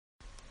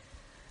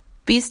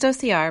Beast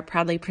OCR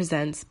proudly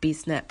presents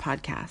BeastNet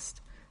Podcast,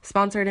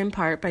 sponsored in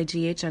part by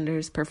GH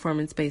Under's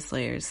Performance Base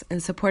Layers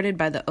and supported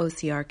by the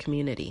OCR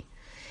community.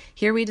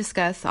 Here we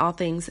discuss all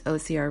things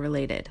OCR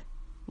related.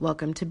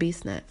 Welcome to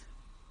BeastNet.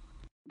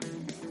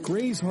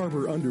 Grays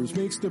Harbor Unders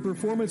makes the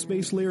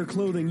performance-based layer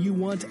clothing you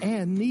want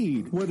and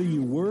need. Whether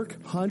you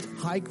work, hunt,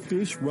 hike,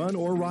 fish, run,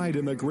 or ride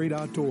in the great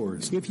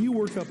outdoors. If you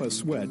work up a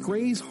sweat,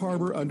 Grays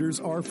Harbor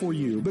Unders are for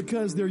you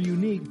because their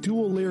unique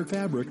dual-layer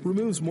fabric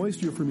removes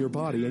moisture from your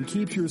body and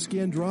keeps your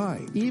skin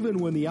dry, even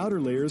when the outer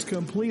layer is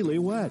completely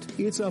wet.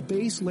 It's a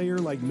base layer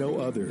like no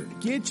other.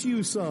 Get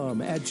you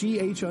some at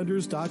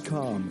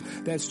ghunders.com.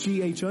 That's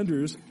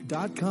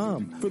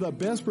ghunders.com for the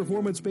best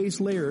performance-based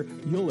layer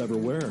you'll ever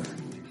wear.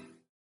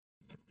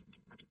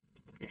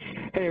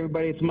 Hey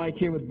everybody, it's Mike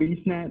here with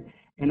BeastNet,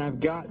 and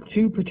I've got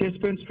two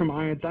participants from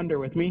Iron Thunder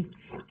with me,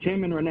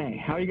 Tim and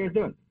Renee. How are you guys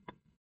doing?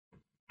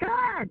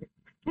 Good.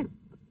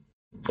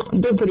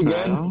 I'm doing pretty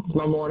good. It's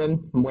my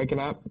morning. I'm waking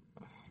up.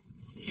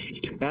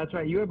 That's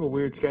right. You have a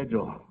weird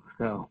schedule,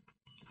 so.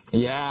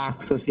 Yeah.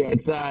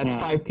 It's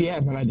 5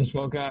 p.m. and I just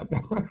woke up.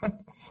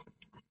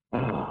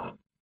 Yeah,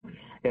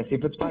 see,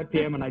 if it's 5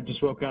 p.m. and I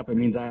just woke up, it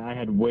means I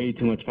had way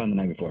too much fun the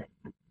night before.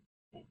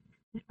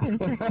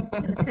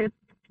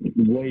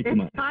 Way too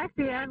much. It's 5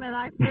 p.m. and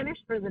I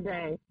finished for the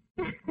day.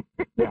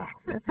 Yeah.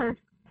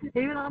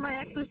 Even all my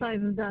exercise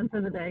is done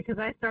for the day because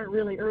I start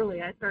really early.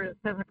 I start at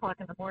 7 o'clock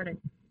in the morning.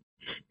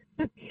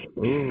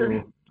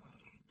 Ooh.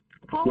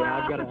 Yeah,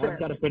 I've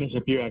got to finish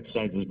a few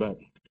exercises, but.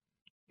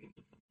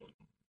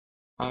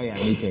 Oh yeah,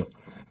 me too.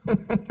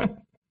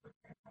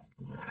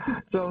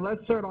 So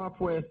let's start off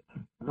with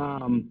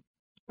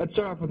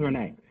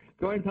Renee.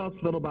 Go ahead and tell us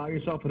a little about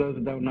yourself for those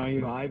that don't know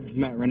you. I've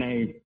met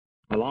Renee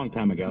a long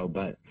time ago,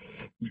 but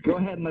go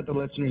ahead and let the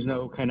listeners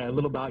know kind of a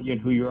little about you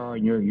and who you are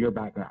and your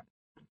background.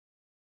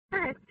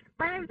 Hi,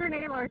 my name is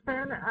Renee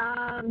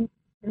Larson.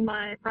 In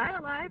my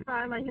private life,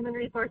 I'm a human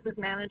resources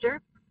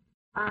manager.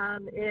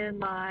 In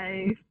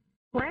my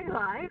play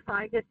life,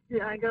 I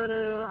go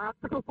to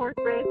obstacle course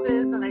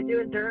races and I do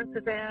endurance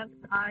events.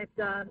 I've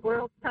done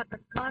World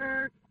Toughest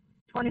Runner,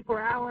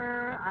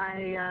 24-hour.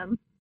 I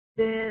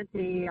did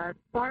the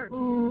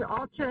Spartan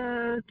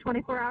Ultra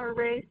 24-hour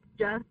race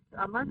just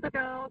a month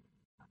ago.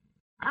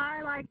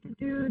 I like to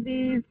do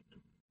these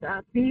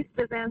beast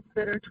events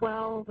that are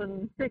 12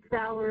 and 6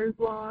 hours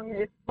long.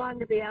 It's fun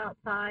to be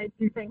outside,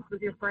 do things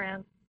with your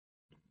friends.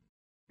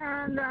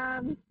 And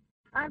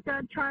I've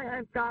got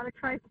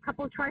a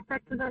couple of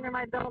trifectas under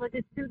my belt. I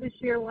did 2 this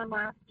year, 1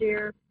 last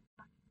year.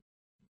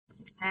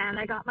 And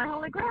I got my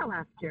Holy Grail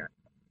last year.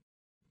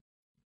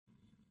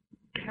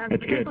 And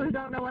That's for good. people who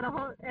don't know what a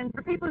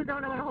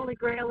Holy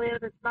Grail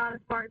is, it's not a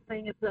Spartan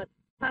thing. It's a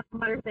Tough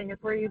Mudder thing.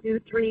 It's where you do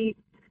 3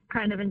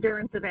 kind of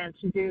endurance events.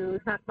 You do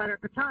Tough Mudder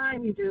for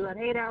time, you do an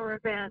 8-hour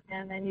event,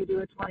 and then you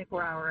do a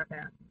 24-hour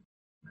event.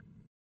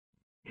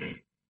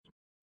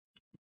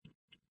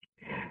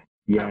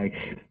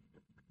 Yikes.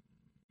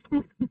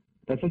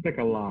 That sounds like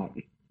a lot.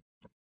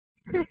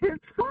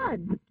 It's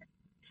fun.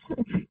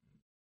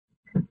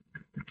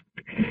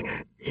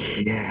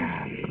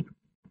 Yeah.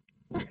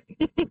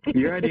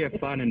 Your idea of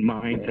fun and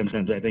mine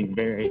sometimes I think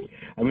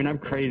I'm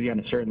crazy on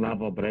a certain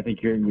level, but I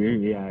think your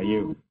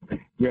idea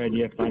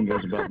of fun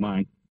goes above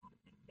mine.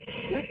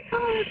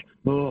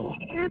 Oh.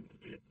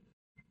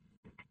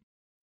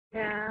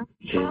 Yeah.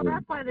 Well,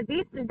 that's why the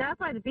beast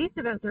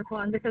events are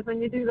fun, because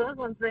when you do those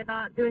ones, they're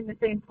not doing the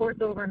same course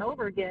over and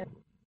over again.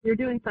 You're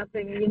doing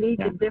something unique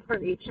and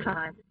different each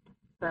time.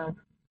 So.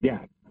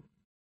 Yeah.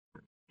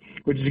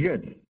 Which is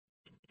good.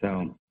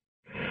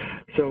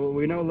 So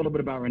we know a little bit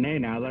about Renee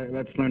now.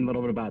 Let's learn a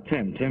little bit about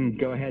Tim. Tim,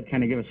 go ahead,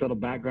 kind of give us a little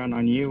background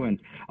on you. And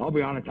I'll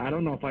be honest, I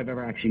don't know if I've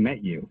ever actually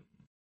met you.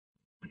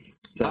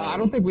 So, I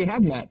don't think we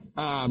have met.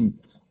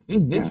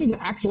 This is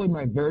actually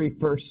my very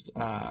first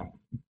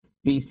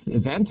Beast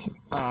event.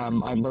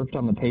 I lurked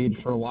on the page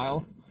for a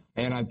while,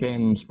 and I've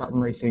been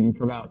Spartan racing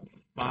for about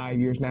 5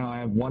 years now. I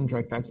have 1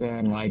 trifecta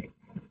and like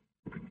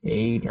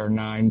 8 or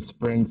 9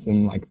 sprints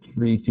and like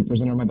 3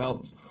 supers under my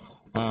belt.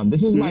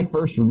 This is my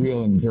first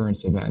real endurance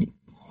event.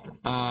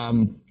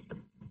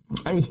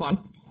 It was fun.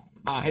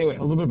 Anyway,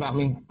 a little bit about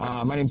me.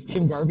 My name's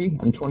Tim Garvey.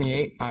 I'm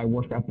 28. I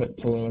work up at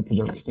Tallulah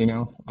Preserve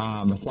Casino.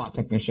 I'm a slot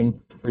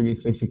technician,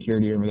 previously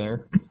security over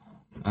there.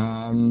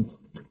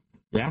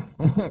 Yeah.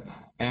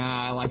 And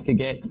I like to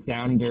get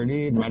down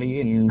dirty and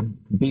muddy and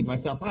beat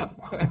myself up.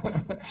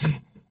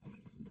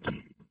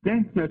 Yeah,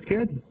 that's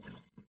good.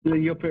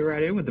 You'll fit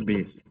right in with the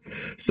beast.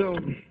 So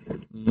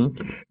this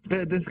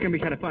is going to be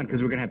kind of fun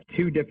because we're going to have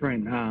two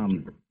different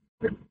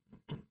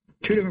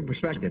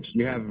perspectives.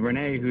 You have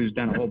Renee, who's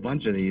done a whole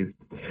bunch of these,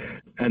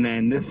 and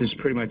then this is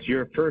pretty much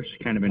your first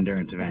kind of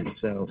endurance event.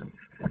 So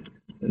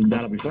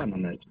that'll be fun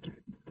on this.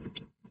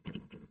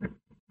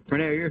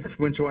 Renee, are your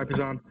windshield wipers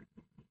on?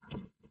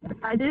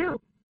 I do.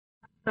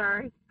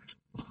 Sorry.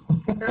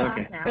 They're off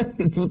now.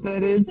 That's what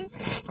that is?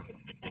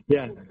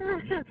 Yeah.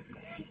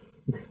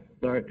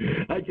 Sorry.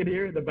 I can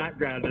hear it in the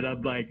background, and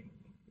I'm like,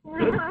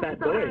 what's that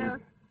noise?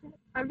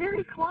 I'm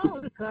very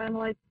close, so I'm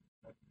like...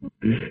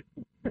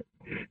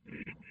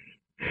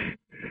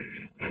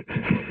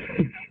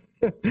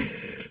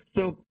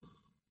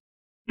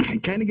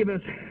 kind of give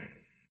us,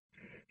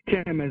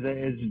 Tim, as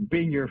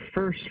being your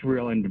first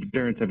real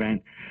endurance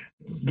event,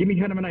 give me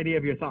kind of an idea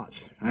of your thoughts.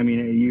 I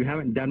mean, you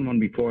haven't done one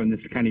before, and this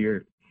is kind of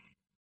your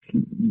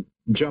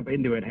jump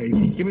into it. Hey,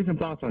 give me some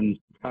thoughts on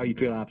how you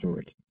feel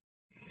afterwards.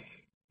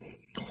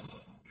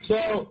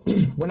 So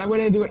when I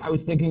went into it, I was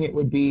thinking it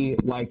would be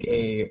like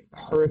a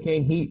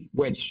hurricane heat,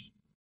 which,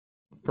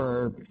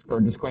 for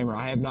a disclaimer,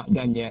 I have not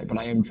done yet, but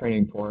I am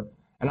training for.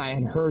 And I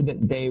had heard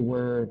that they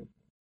were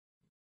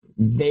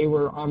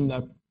on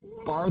the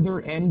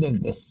farther end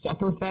of the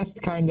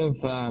Sufferfest kind of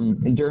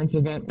endurance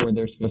event, where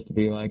they're supposed to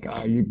be like,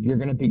 you're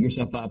going to beat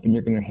yourself up and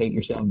you're going to hate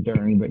yourself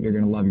during, but you're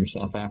going to love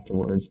yourself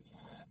afterwards.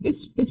 This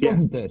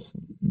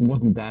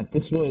wasn't that.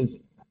 This was.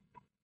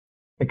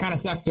 It kind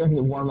of sucks during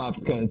the warm-up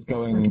because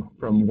going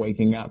from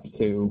waking up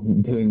to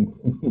doing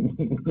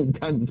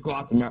tons of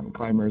squats and mountain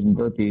climbers and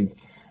burpees,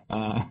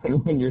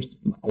 and when you're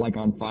like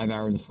on 5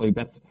 hours of sleep,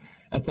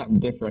 that's something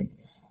different.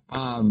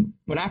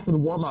 But after the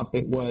warm-up,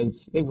 it was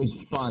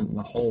fun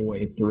the whole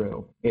way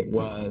through. There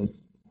was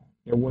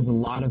a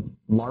lot of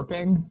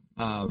LARPing.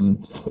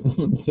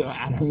 So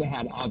Adam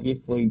had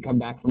obviously come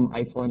back from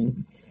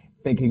Iceland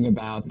thinking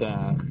about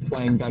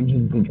playing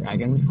Dungeons and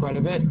Dragons quite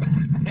a bit,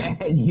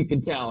 and you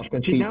could tell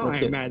because he put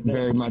it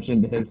very much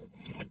into his.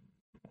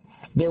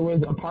 There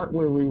was a part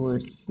where we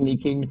were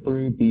sneaking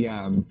through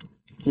the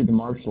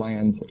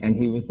marshlands, and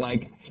he was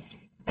like,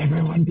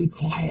 "Everyone, be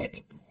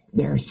quiet!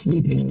 There are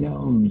sleeping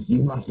gnomes.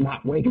 You must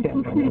not wake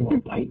them, or they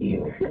will bite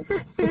you."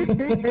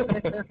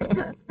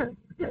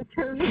 That's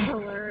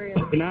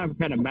hilarious. Now I'm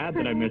kind of mad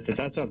that I missed it.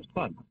 That sounds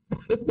fun.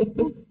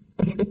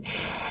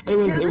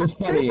 It was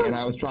funny, and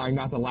I was trying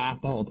not to laugh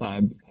the whole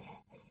time.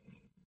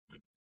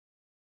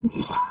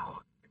 Wow.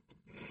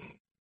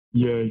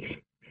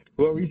 Yikes.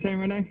 What were you saying,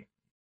 Renee?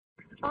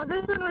 Oh,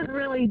 this one was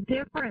really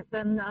different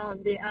than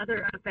the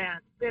other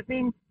events. I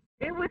mean,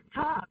 it was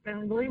tough,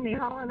 and believe me,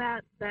 hauling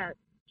that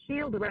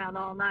shield around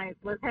all night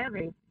was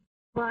heavy.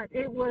 But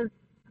it was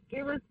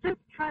just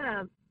kind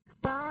of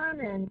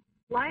fun and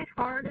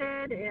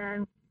lighthearted,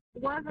 and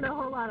wasn't a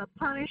whole lot of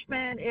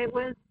punishment. It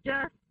was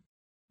just,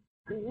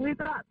 we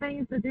got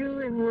things to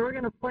do, and we were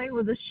going to play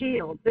with the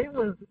shield. It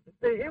was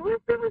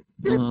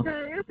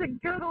a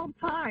good old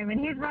time. And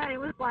he's right. It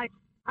was like,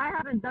 I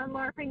haven't done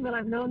LARPing, but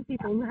I've known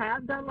people who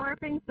have done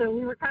LARPing, so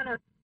we were kind of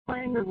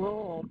playing the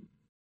role.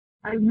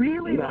 I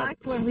really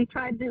liked when we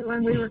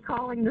were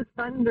calling the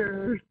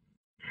Thunder.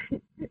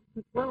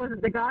 What was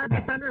it? The God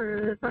of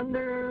Thunder,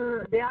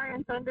 the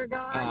Iron Thunder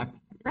God.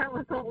 That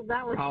was calling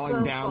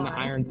so down fun. The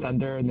Iron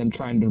Thunder and then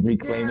trying to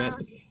reclaim it.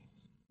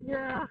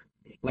 Yeah.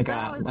 Like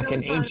really an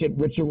fun. ancient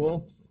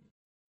ritual.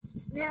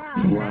 Yeah,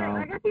 wow.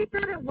 I guess he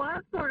said it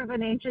was sort of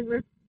an ancient.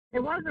 It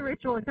was a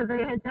ritual because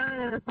they had done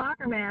it at a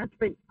soccer match.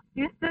 But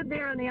you stood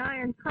there in the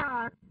Iron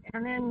Cross,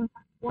 and then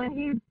when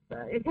he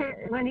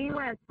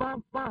went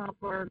bump bump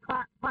or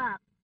clap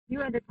clap,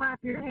 you had to clap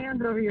your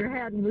hands over your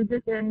head, and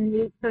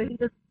so he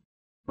just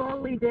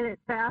slowly did it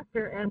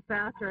faster and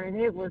faster, and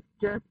it was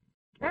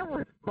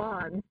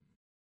fun.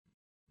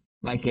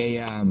 Like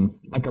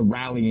a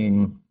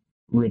rallying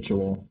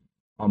ritual.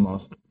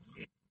 Almost.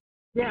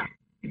 Yeah.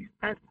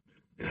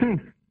 And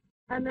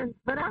then,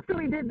 but after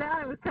we did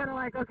that, it was kind of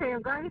like, okay,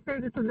 I'm glad you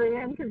saved it to the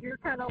end because you're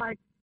kind of like,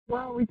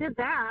 well, we did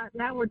that,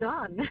 now we're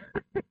done.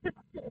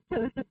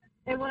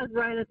 It was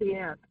right at the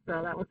end,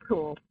 so that was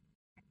cool.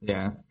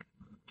 Yeah.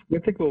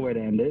 That's a cool way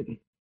to end it.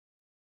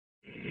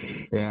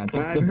 Yeah.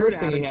 I've heard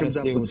Adam comes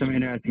up with some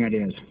interesting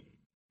ideas.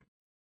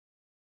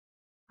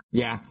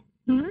 Yeah.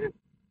 Mm-hmm.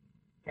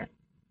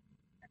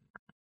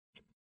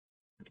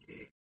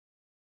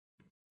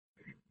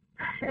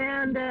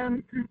 And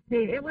let's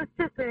see, it was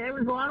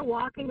a lot of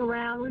walking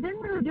around. We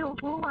didn't really do a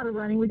whole lot of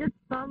running. We did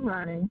some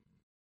running.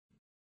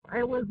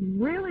 It was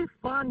really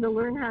fun to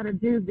learn how to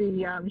do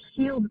the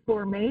shield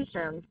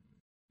formations.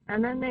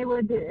 And then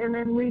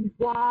we'd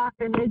walk,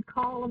 and they'd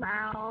call them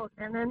out,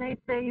 and then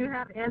they'd say you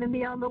have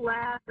enemy on the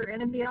left or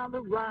enemy on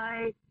the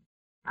right,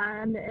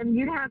 and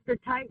you'd have to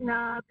tighten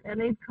up, and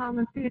they'd come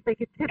and see if they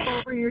could tip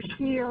over your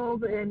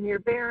shield and your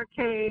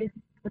barricade,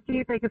 and see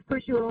if they could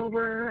push you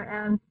over.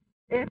 And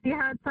if you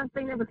had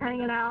something that was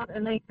hanging out,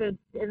 and they could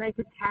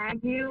tag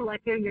you,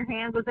 like your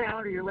hand was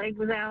out or your leg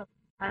was out,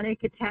 and they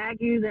could tag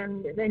you,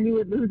 then you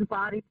would lose a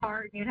body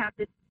part, and you'd have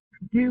to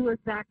do a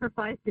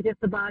sacrifice to get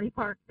the body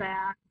part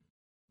back.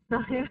 So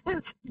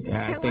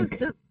I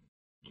think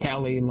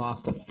Kelly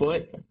lost a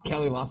foot,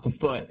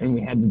 and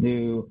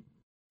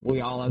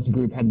we all as a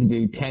group had to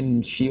do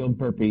 10 shield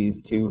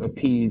burpees to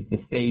appease the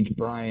sage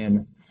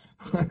Brian,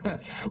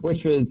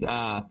 which was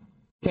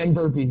 10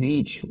 burpees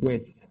each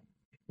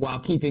while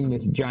keeping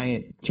this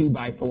giant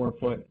 2x4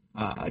 foot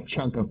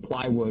chunk of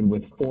plywood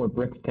with 4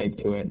 bricks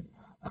taped to it.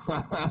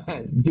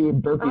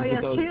 Doing burpees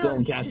with those still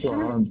attached to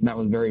our arms, and that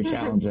was very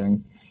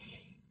challenging.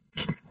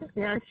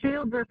 Yeah,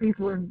 shield burpees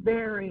were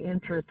very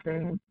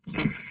interesting.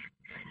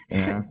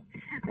 Yeah.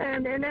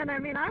 And then, I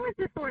mean, I was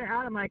just sort of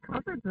out of my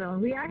comfort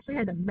zone. We actually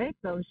had to make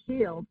those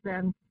shields,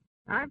 and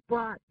I've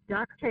brought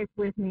duct tape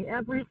with me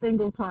every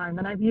single time,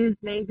 and I've used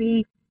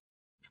maybe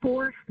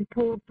four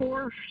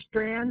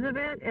strands of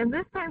it. And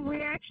this time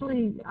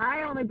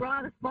I only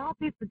brought a small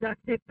piece of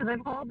duct tape because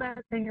I've hauled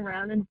that thing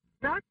around. And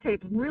duct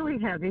tape is really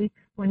heavy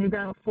when you've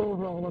got a full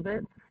roll of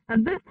it.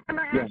 And this time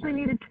I actually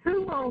needed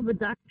 2 rolls of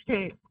duct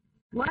tape.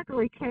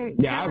 Luckily, Kelly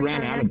I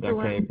ran out of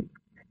duct tape.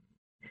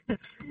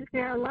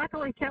 Yeah,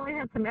 luckily Kelly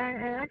had some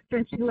extra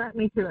and she let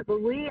me do it.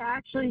 But we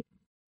actually,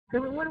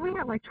 what do we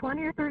have, like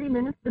 20 or 30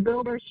 minutes to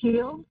build our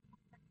shield?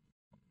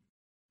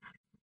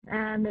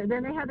 And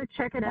then they had to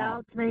check it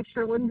out to make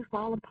sure it wouldn't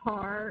fall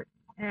apart.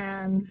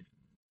 And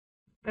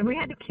we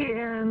had to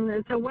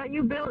carry. So what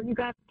you built, you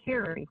got to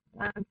carry.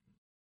 And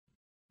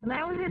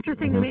that was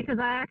interesting to me because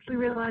I actually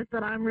realized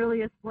that I'm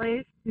really a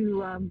slave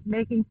to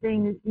making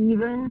things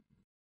even.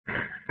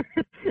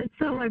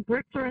 So my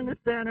bricks are in the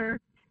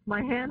center.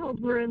 My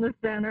handholds were in the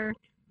center.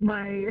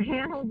 My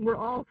handholds were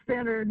all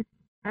centered.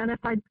 And if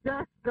I'd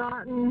just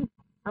gotten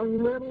a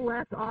little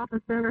less off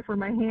the center for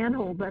my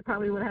handholds, I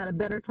probably would have had a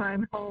better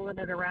time hauling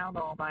it around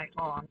all night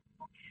long.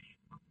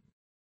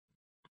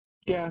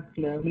 Yeah,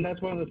 and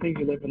that's one of the things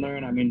you live and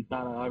learn. I mean,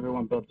 not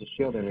everyone builds a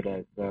shield every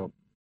day, so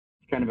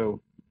it's kind of a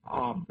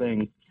off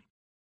thing.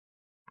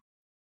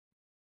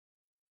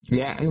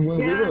 Yeah, and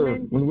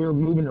when we were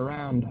moving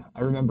around,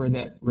 I remember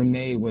that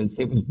Renee was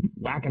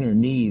whacking her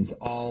knees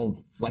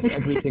all, like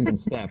every single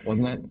step,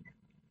 wasn't it?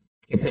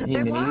 It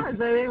was.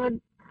 I mean,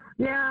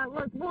 yeah,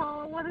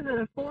 well, what is it,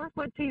 a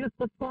 4-foot piece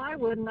of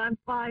plywood, and I'm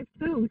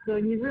 5'2", so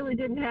you really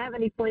didn't have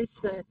any place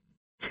to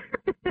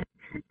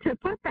to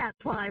put that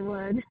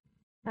plywood.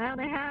 I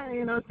only had,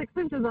 6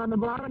 inches on the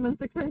bottom and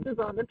 6 inches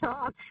on the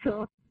top,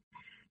 so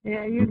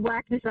yeah, you'd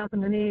whack yourself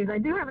in the knees. I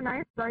did have a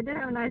nice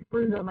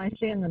bruise on my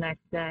shin the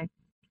next day.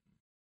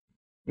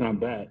 I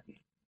bet.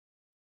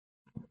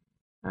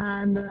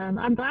 And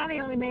I'm glad he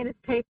only made us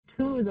tape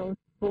 2 of those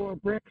 4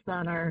 bricks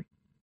on our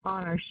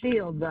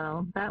shield,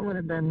 though. That would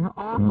have been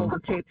awful to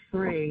tape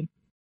 3.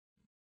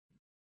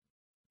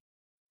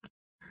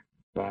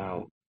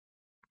 Wow.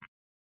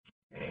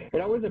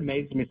 It always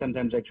amazes me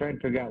sometimes. I try and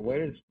figure out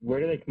where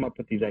do they come up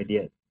with these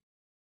ideas?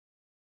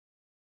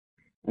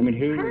 I mean,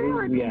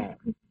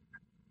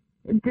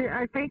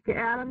 I think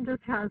Adam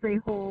just has a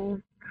whole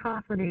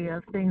cacophony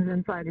of things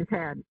inside his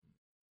head.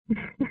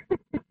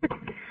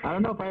 I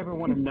don't know if I ever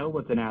want to know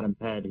what's in Adam's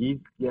head.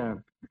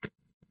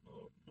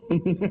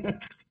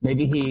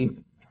 Maybe he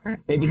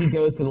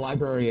goes to the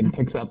library and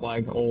picks up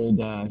like old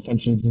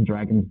Dungeons and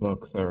Dragons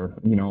books or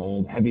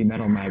old heavy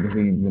metal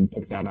magazines and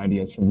picks out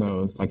ideas from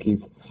those. Like he's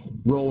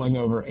rolling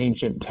over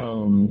ancient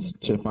tomes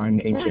to find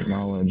ancient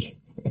knowledge.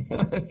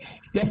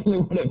 Definitely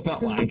what it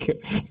felt like.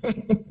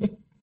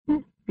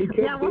 He could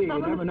be. You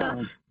never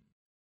know.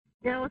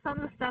 Yeah, well, some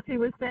of the stuff he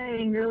was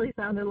saying really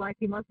sounded like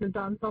he must have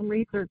done some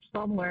research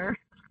somewhere.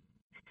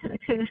 I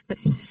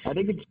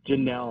think it's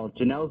Janelle.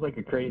 Janelle's like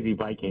a crazy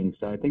Viking,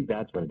 so I think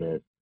that's what it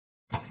is.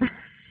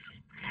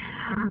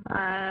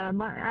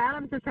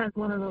 Adam just has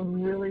one of those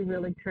really,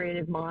 really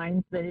creative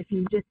minds that if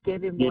you just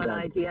give him one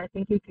idea, I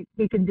think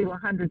he can do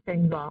 100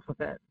 things off of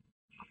it.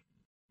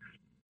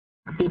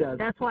 He does.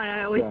 That's why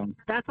I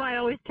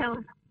always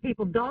tell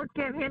people, don't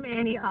give him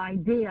any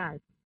ideas.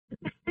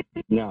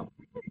 No.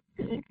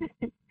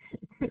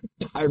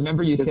 I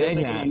remember you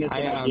saying that.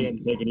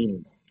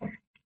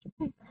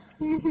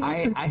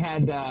 I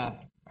had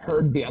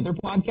heard the other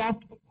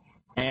podcast,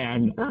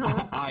 and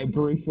I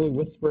briefly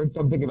whispered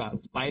something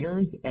about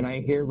spiders, and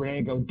I hear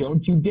Renee go,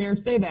 "Don't you dare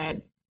say that!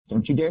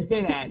 Don't you dare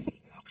say that!"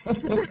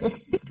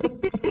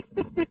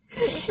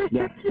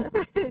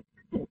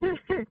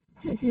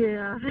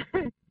 Yeah.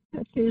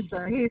 He's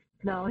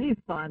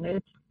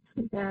fun.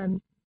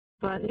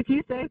 But if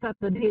you say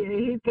something,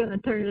 he's going to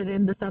turn it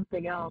into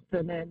something else,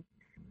 and then.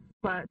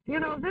 But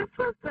this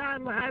was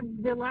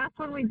the last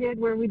one we did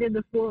where we did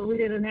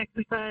an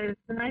exercise,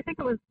 and I think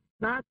it was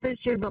not this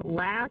year but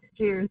last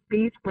year's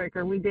Beast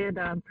Breaker. We did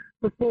the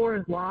floor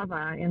is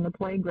lava in the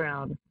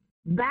playground.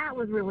 That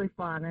was really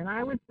fun, and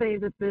I would say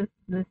that this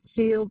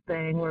shield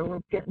thing where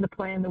we're getting to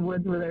play in the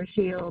woods with our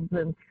shields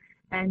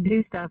and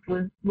do stuff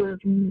was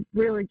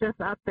really just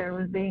up there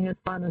with being as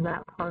fun as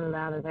that part of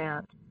that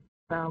event.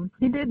 So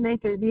he did a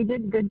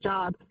good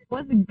job. It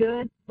wasn't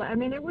good, but I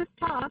mean it was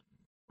tough.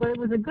 But it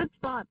was a good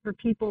spot for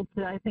people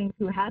to, I think,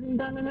 who hadn't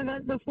done an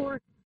event before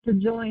to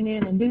join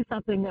in and do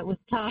something that was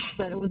tough,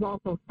 but it was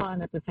also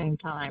fun at the same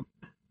time.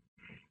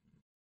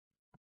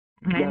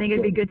 And I think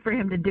it'd be good for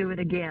him to do it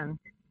again.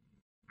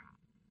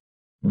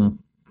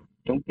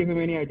 Don't give him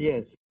any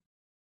ideas.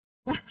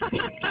 Well,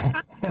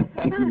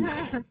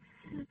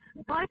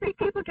 I think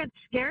people get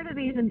scared of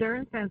these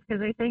endurance events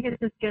because they think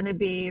it's just going to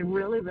be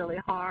really, really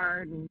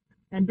hard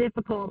and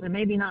difficult and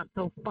maybe not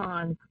so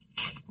fun.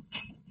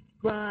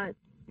 But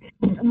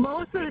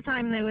most of the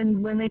time,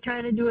 when they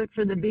try to do it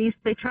for the Beast,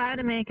 they try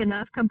to make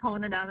enough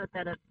component of it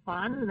that it's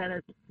fun,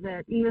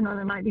 that even though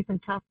there might be some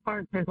tough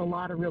parts, there's a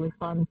lot of really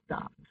fun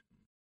stuff.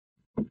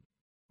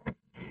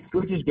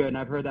 Which is good, and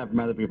I've heard that from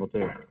other people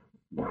too.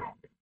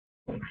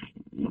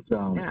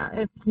 So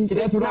yeah,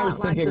 that's what I was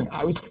thinking.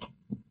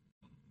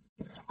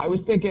 I was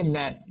thinking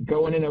that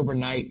going in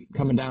overnight,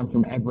 coming down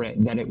from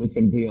Everett, that it was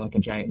going to be like a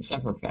giant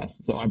Sufferfest.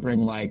 So I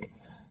bring like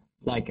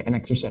an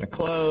extra set of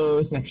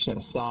clothes, an extra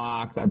set of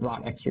socks. I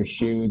brought extra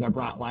shoes. I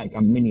brought like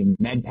a mini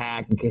med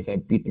pack in case I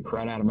beat the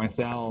crud out of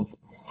myself,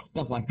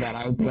 stuff like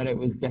that. But it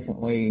was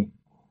definitely,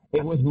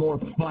 it was more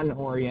fun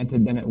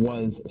oriented than it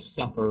was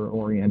suffer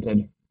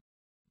oriented.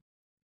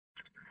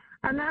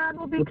 And that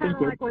will be kind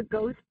of like what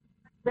Ghost.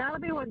 That'll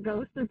be what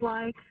Ghost is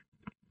like.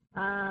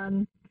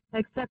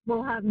 Except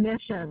we'll have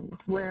missions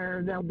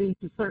where there'll be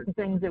certain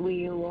things that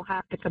we will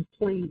have to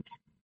complete,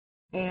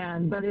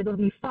 but it'll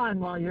be fun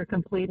while you're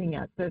completing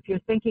it. So if you're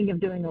thinking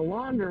of doing a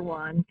longer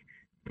one,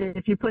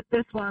 if you put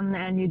this one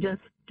and you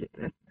just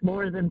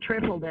more than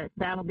tripled it,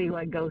 that'll be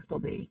what Ghost will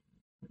be.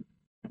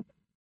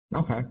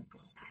 Okay.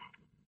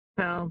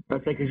 So.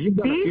 Okay, because you've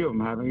done a few of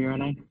them, haven't you,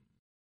 Renee?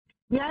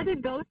 Yeah, I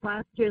did Ghost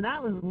last year.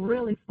 That was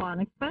really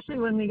fun, especially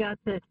when we got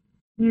to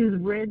use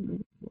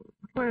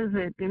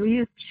we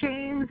used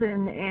chains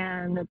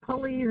and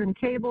pulleys and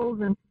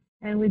cables,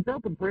 and we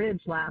built a bridge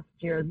last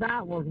year.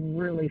 That was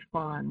really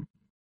fun.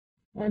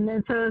 And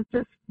then so it's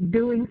just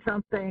doing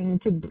something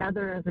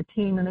together as a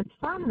team, and it's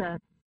fun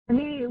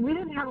we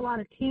didn't have a lot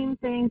of team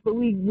things, but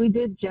we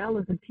did gel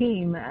as a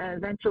team.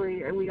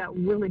 Eventually, we got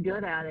really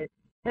good at it.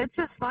 It's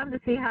just fun to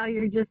see how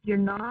you're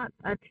not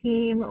a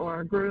team or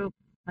a group,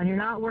 and you're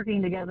not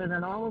working together,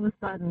 then all of a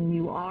sudden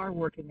you are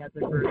working as a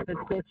group.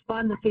 It's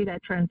fun to see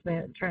that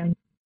transition.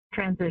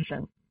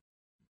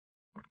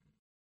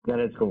 That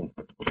is cool.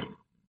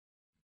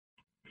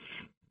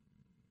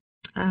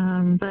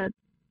 But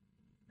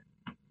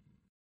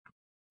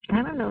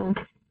I don't know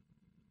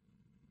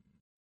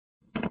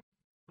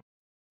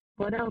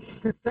what else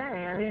to say.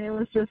 I mean, it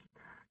was a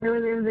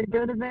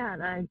good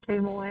event. I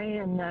came away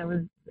and I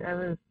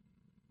was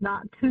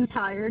not too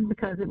tired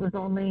because it was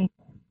only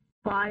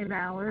 5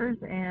 hours,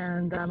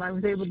 and I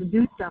was able to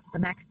do stuff the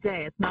next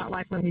day. It's not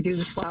like when you do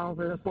the 12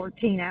 or the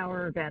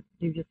 14-hour event.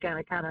 You just got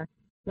to kind of,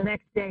 the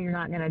next day you're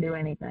not going to do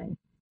anything.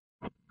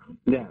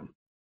 Yeah.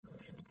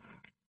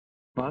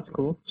 Well, that's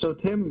cool. So,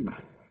 Tim,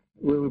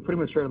 we pretty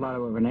much heard a lot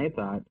of what Renee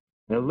thought,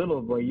 a little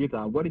of what you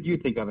thought. What did you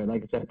think of it,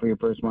 like I said, for your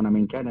first one? I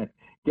mean, kind of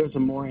give us a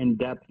more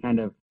in-depth kind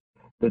of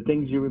the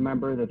things you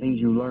remember, the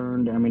things you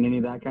learned, I mean, any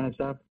of that kind of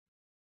stuff?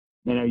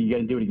 You know, you got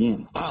to do it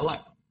again.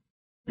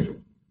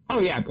 Oh,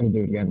 yeah, I'm going to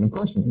do it again. Of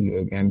course I'm going to do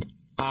it again.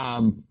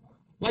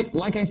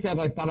 Like I said,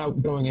 I thought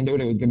out going into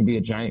it was going to be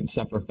a giant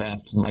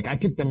Sufferfest. And, I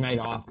took the night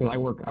off because I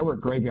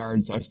work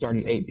graveyard, so I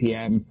started at 8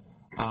 p.m.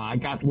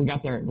 We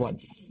got there at,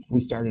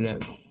 we started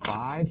at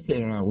 5?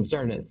 We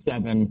started at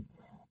 7.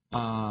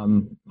 I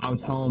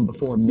was home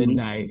before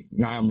midnight.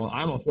 I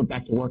almost went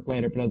back to work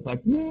later, but I was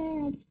like,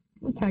 yeah,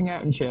 let's hang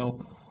out and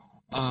chill.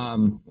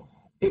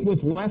 It was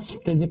less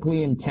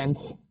physically intense.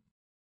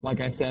 Like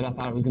I said, I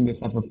thought it was going to be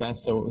a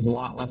Sufferfest, so it was a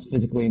lot less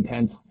physically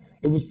intense.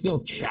 It was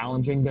still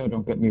challenging, though,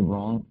 don't get me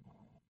wrong.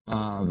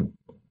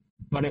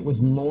 But it was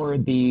more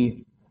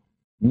the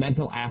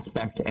mental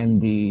aspect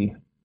and the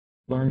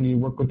learning to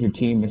work with your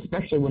team,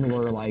 especially when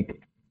we're,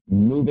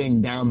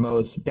 moving down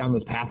those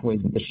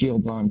pathways with the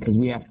shields on, because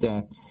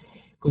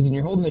when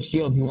you're holding the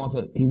shield, he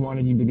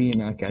wanted you to be in,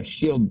 a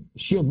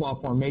shield wall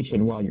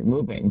formation while you're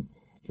moving,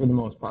 for the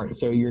most part.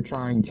 So you're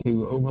trying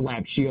to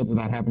overlap shields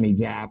without having any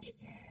gaps.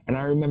 And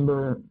I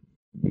remember,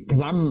 because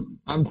I'm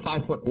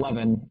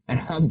 5'11", and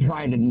I'm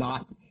trying to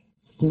not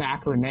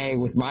smack Renee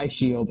with my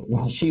shield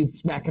while she's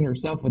smacking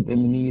herself in the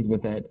knees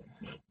with it,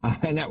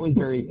 and it was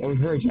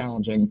very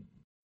challenging.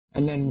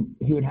 And then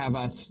he would have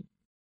us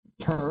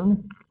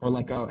turn, or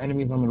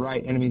enemies on the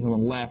right, enemies on the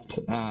left.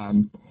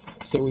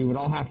 So we would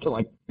all have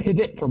to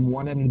pivot from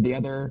one end to the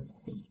other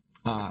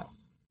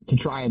to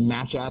try and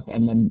match up,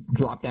 and then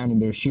drop down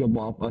into a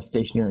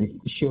stationary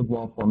shield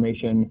wall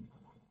formation.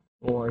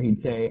 Or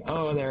he'd say,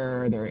 oh,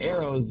 there are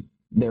arrows,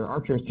 there are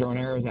archers throwing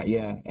arrows at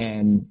you,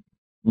 and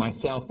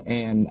myself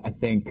and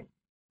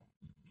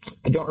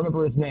I don't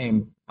remember his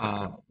name,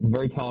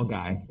 very tall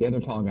guy, the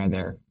other tall guy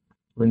there,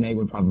 Renee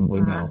would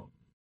probably know.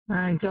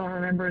 I don't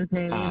remember his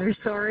name either,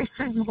 sorry.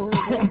 I'm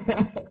horrible.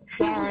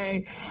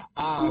 Sorry.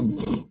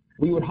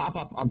 We would hop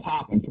up on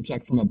top and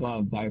protect from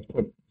above. I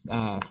put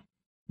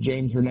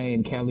James, Renee,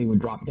 and Kelly would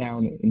drop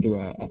down into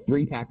a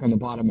 3-tack on the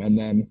bottom, and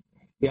then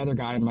the other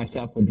guy and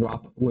myself would go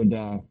up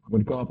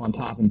on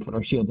top and put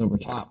our shields over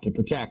top to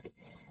protect,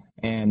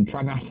 and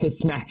try not to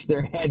smash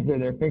their heads or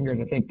their fingers.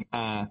 I think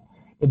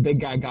the big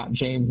guy got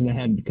James in the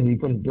head because he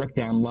put his brick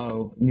down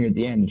low near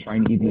the end,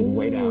 trying to even his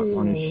weight out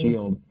on his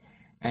shield,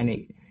 and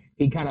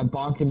he kind of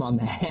bonked him on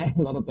the head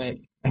a little bit.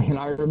 And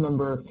I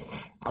remember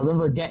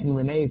getting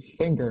Renee's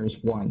fingers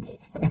once.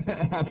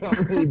 I felt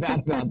really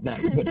bad about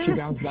that, but she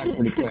bounced back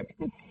pretty quick.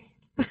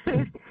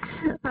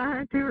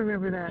 I do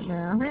remember that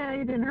now. Yeah,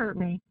 you didn't hurt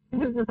me. It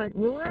was just like,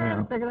 wait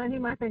a second, I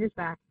need my fingers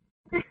back.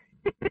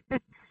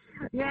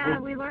 Yeah,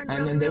 we learned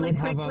really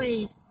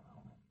quickly.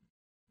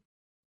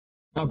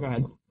 Oh, go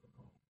ahead.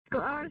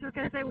 I was just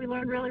going to say we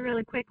learned really,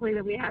 really quickly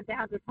that we had to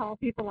have the tall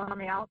people on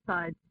the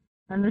outside.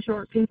 and the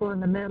short people in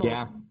the middle.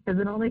 Yeah. Because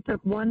it only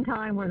took one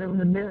time where there was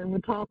a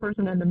tall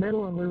person in the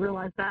middle, and we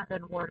realized that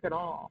didn't work at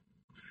all.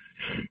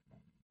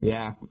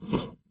 Yeah.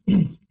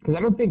 Because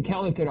I don't think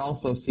Kelly could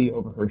also see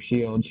over her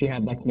shield. She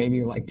had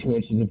maybe 2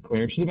 inches of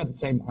clear. She's about the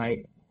same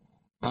height.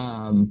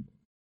 And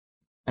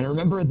I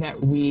remember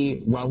that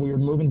while we were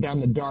moving down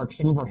the dark,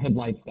 some of our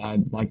headlights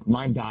died,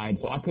 mine died,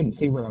 so I couldn't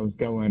see where I was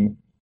going.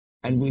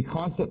 And we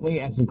constantly,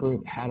 as a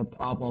group, had a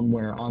problem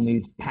where on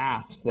these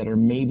paths that are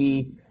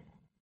maybe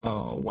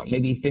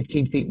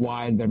 15 feet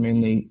wide, they're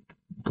mainly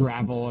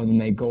gravel, and then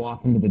they go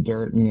off into the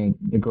dirt and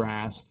the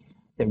grass,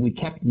 that we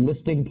kept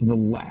listing to the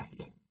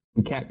left.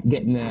 We kept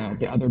getting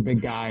the other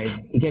big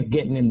guy, he kept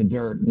getting in the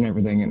dirt and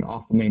everything and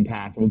off the main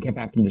path, and we kept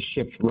having to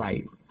shift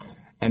right.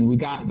 And we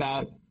got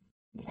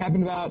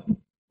happened about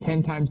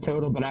 10 times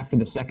total, but after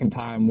the second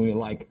time, we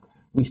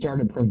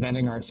started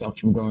preventing ourselves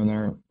from going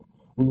there.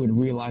 We would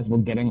realize we're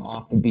getting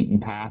off the beaten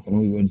path, and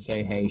we would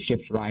say, hey,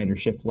 shift right or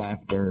shift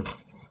left or,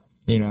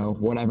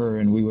 whatever,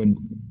 and we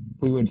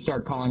would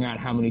start calling out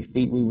how many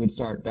feet we would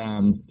start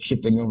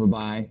shifting over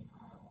by.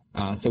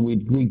 So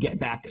we'd get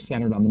back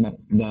centered on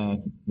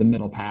the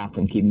middle path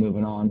and keep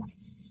moving on.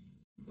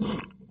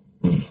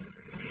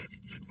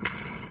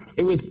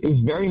 It was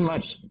very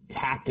much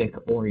tactic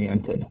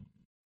oriented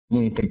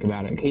when you think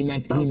about it. He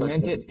meant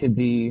it to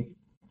be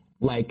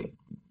like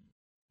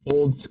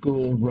old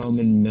school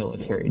Roman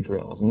military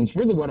drills, and it's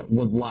really what it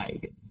was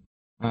like.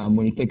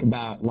 When you think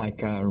about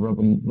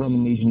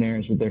Roman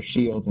legionaries with their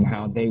shields and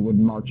how they would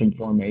march in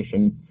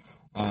formation,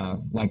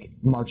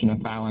 march in a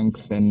phalanx,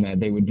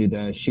 and they would do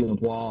the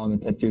shield wall and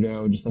the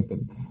testudo, just like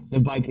the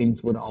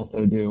Vikings would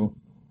also do.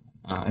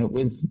 It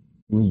was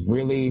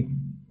really,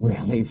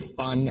 really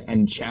fun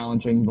and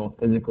challenging, both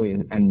physically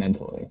and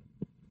mentally.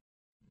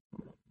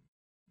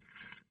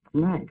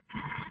 Nice.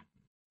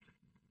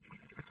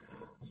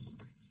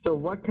 So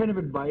what kind of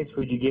advice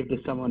would you give to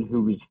someone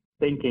who was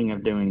thinking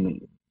of doing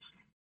these?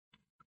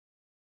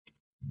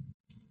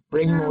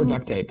 Bring more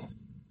duct tape.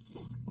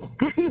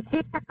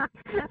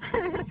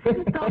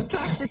 Don't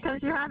trust it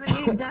because you haven't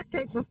used duct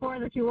tape before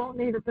that you won't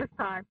need it this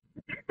time.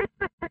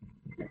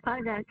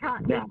 I got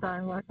caught this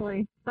time,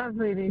 luckily.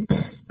 Somebody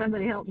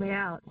helped me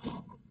out.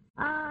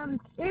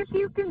 If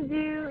you can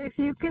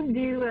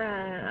do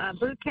a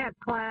boot camp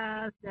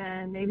class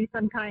and maybe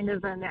some kind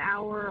of an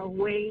hour of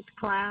weight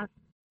class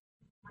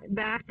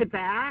back to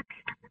back,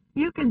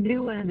 you can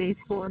do one of these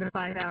 4 to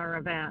 5 hour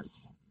events.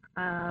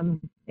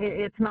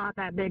 It's not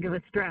that big of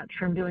a stretch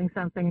from doing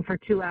something for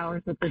 2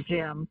 hours at the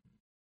gym.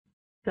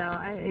 So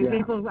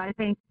people, I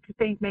think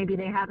maybe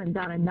they haven't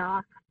done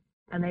enough,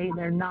 and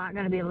they're not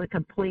going to be able to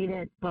complete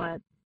it.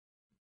 But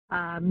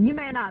you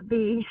may not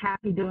be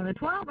happy doing a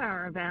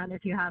 12-hour event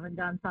if you haven't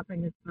done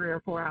something that's 3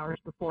 or 4 hours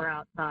before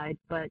outside.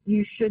 But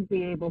you should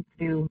be able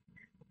to,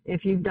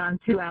 if you've done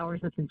 2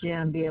 hours at the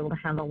gym, be able to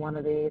handle one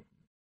of these.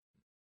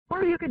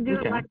 Or you could do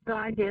it like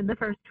I did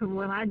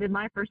when I did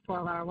my first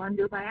 12-hour one,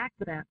 do it by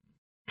accident.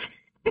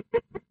 I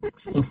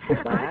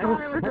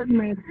thought it was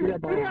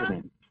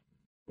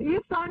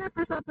you signed up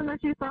for something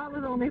that you thought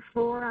was only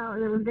 4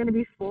 hours. It was going to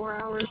be 4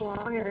 hours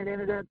long, and it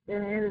ended up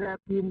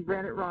you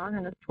read it wrong,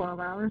 and it's 12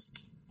 hours.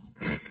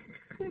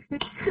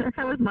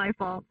 That was my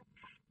fault.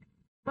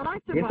 But I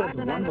survived,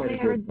 and I'd only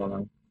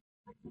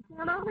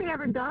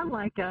ever done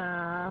like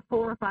a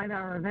 4 or 5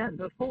 hour event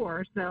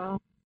before.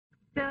 So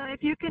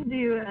if you can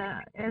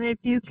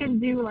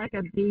do like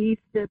a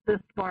beast at the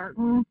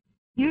Spartan,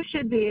 you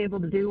should be able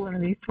to do one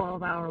of these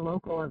 12-hour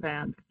local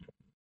events.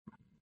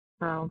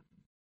 So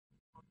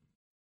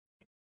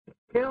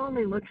it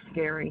only looks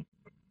scary.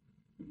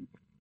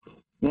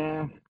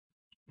 Yeah.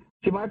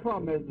 See, my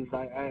problem is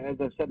I, as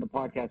I've said in the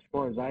podcast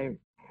before, is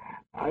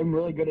I'm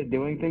really good at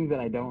doing things that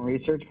I don't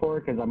research for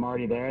because I'm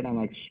already there, and I'm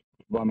like,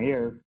 well, I'm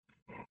here.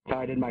 That's how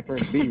I did my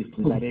first beast,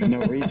 is I didn't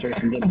know research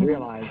and didn't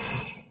realize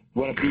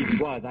what a beast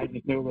was. I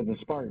just knew it was a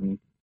Spartan.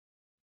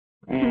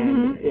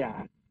 And,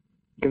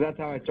 because that's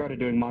how I started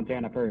doing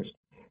Montana first,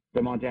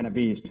 the Montana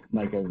Beast.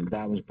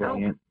 That was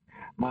brilliant.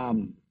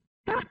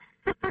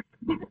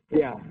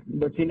 Yeah,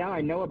 but see, now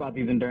I know about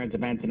these endurance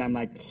events, and I'm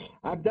like,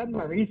 I've done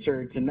my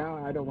research, and now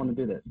I don't want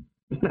to do this.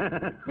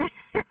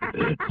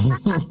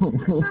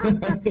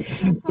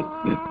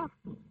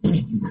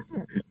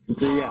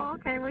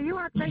 Okay, well, you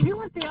went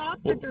the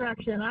opposite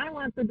direction. I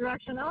went the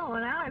direction,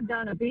 and now I've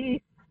done a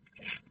beast.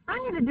 I'm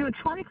going to do a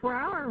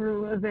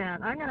 24-hour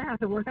event. I'm going to have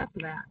to work up to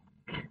that.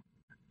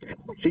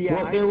 See,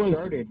 I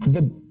started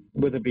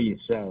with a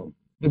beast, so.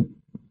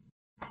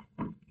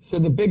 So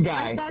the big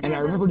guy, and I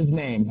remembered his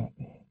name.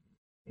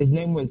 His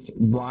name was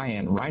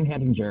Ryan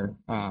Hedinger.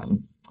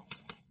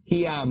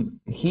 He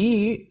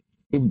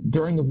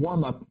during the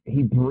warm-up,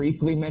 he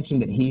briefly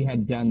mentioned that he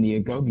had done the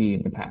Agoge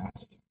in the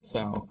past.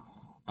 So,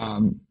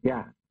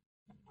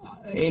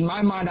 in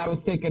my mind, I was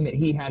thinking that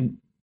he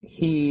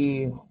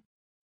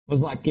was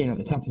like,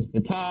 the toughest of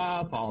the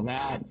tough, all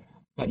that.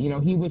 But, he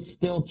was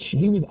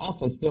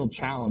also still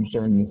challenged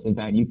during this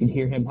event. You could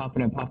hear him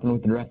huffing and puffing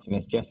with the rest of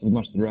us, just as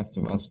much as the rest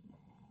of us.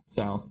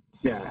 So.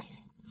 Yeah.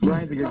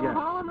 Ryan's a good guy.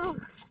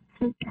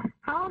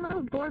 Hauling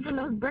those boards and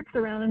those bricks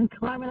around and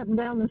climbing up and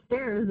down the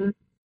stairs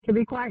can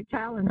be quite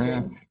challenging.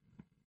 Yeah.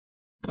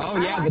 Oh,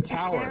 yeah, like the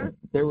tower. Stairs.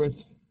 There was,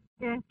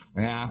 Yeah.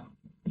 yeah.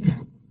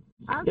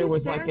 I'll There do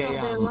was stairs like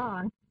all day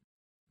long.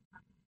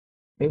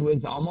 It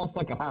was almost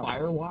like a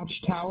fire watch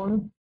tower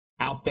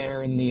out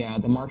there in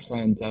the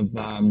marshlands of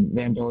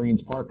Van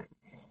Doreen's Park.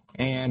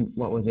 And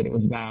what was it? It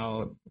was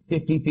about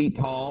 50 feet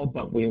tall,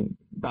 but we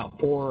about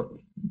 2 or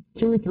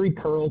 3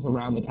 curls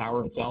around the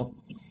tower itself.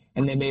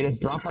 And they made us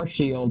drop our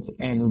shields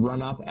and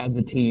run up as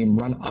a team,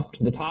 run up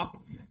to the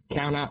top,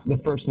 count out the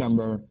first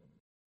number,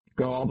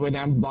 go all the way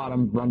down to the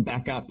bottom, run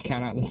back up,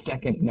 count out the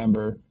second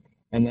number,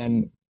 and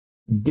then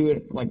do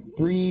it like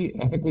 3,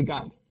 I think we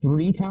got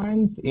 3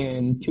 times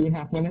in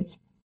 2.5 minutes.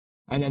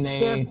 And then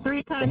they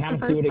 3 times had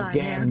the us do it first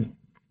again. time,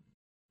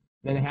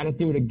 Then they had us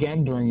do it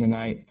again during the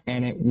night,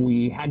 and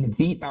we had to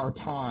beat our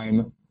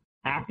time.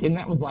 And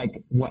that was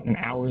like, what, an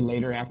hour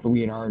later after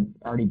we had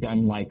already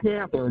done like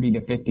 30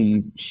 to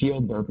 50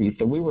 shield burpees.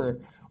 So we were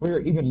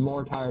even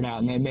more tired out,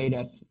 and they made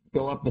us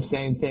go up the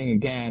same thing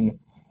again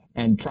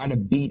and try to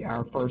beat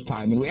our first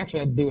time. And we actually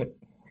had to do it.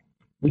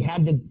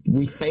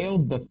 We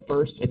failed the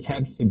first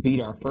attempt to beat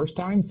our first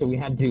time, so we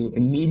had to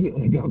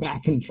immediately go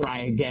back and try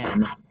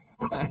again.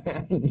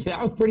 That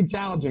was pretty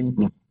challenging,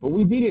 but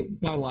we beat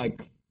it by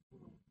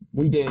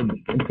we did,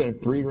 instead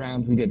of 3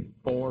 rounds, we did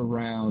 4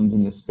 rounds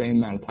in the same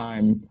amount of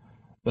time,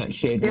 but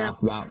shaved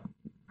off about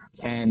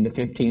 10 to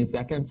 15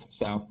 seconds.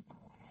 So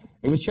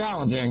it was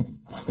challenging.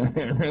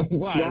 It really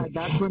was. Yeah,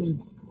 that's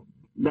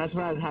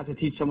when I'd have to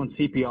teach someone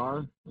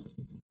CPR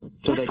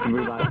so they can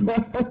revive me.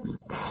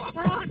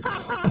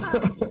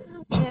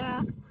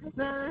 Yeah,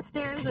 the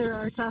stairs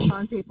are tough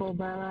on people,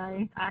 but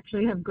I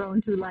actually have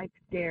grown to like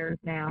stairs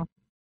now.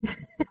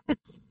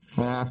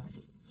 Yeah.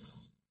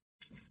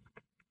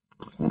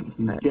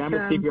 Yeah, I'm a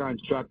CPR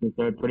instructor,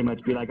 so it'd pretty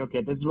much be like,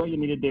 okay, this is what you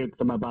need to do because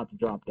I'm about to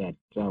drop dead.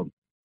 So.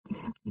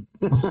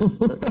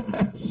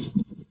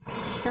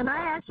 And I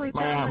actually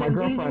found my it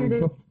girlfriend.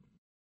 easier to...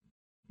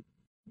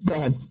 Go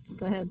ahead.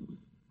 Go ahead.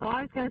 Oh,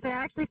 I was going to say,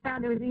 I actually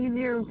found it was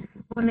easier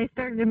when they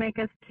started to make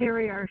us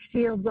carry our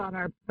shields on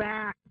our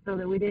back so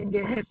that we didn't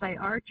get hit by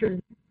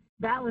archers.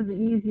 That was the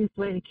easiest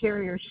way to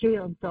carry our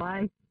shield, so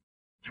I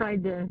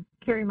tried to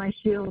carry my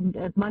shield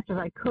as much as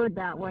I could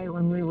that way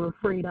when we were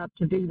freed up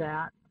to do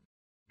that.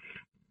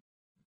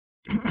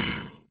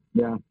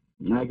 Yeah,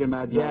 I can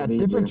imagine. Yeah,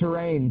 different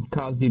terrain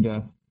caused you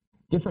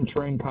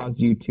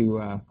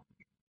to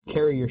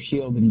carry your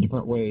shield in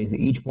different ways.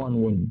 Each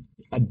one was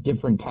a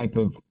different type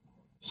of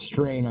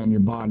strain on your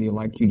body.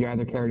 Like you'd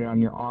either carry it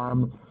on your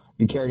arm,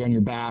 you carry it on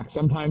your back.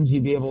 Sometimes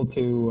you'd be able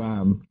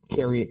to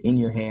carry it in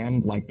your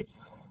hand, like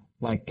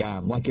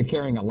you're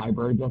carrying a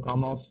library book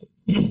almost.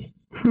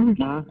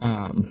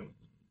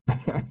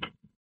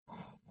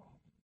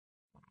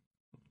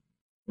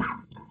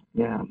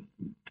 Yeah.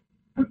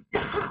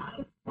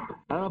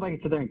 I don't know if I can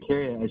sit there and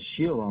carry a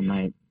shield all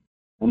night.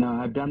 I know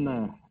I've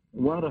done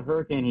one of the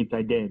hurricane heats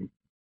I did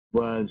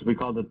was, we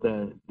called it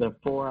the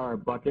 4-hour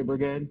bucket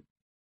brigade.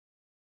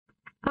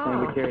 Oh.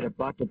 And we carried a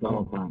bucket the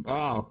whole time.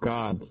 Oh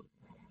God,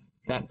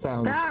 that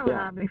sounds. That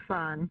would be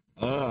fun.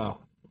 Ugh.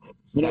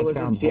 And it was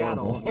in horrible.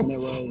 Seattle, and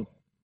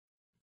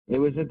it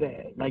was at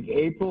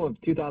April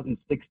of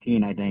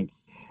 2016, I think.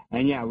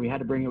 And yeah, we had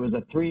to bring, it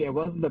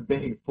wasn't a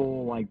big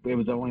full, it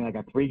was only like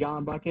a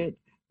 3-gallon bucket,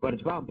 but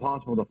it's about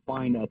impossible to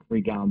find a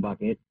 3-gallon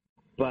bucket.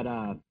 But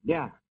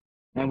yeah,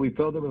 and we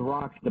filled it with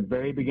rocks at the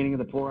very beginning of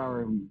the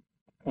 4-hour,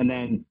 and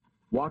then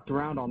walked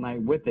around all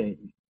night with it.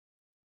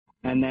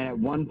 And then at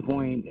one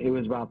point, it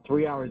was about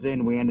 3 hours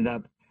in, we ended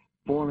up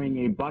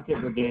forming a bucket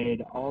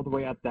brigade all the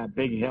way up that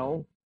big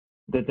hill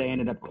that they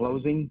ended up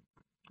closing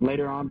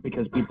later on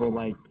because people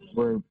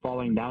were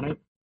falling down it.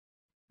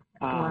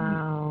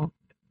 Wow.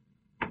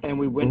 And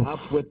we went up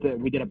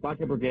we did a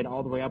bucket brigade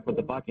all the way up with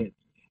the buckets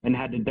and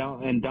had to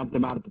dump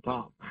them out at the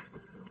top.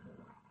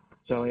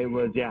 So it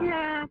was, yeah.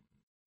 Yeah,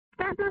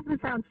 that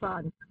doesn't sound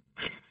fun.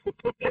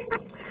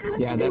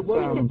 Yeah, that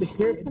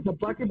the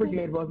bucket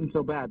brigade wasn't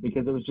so bad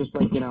because it was just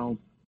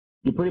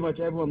you pretty much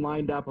everyone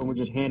lined up and we're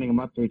just handing them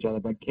up to each other,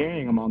 but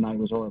carrying them all night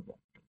was horrible.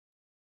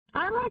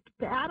 I liked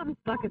the Adams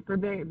Bucket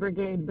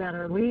Brigade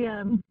better. We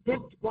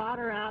dipped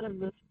water out of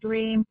the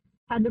stream,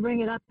 had to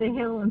bring it up the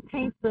hill and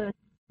paint the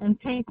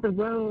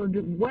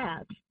road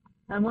wet.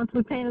 And once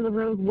we painted the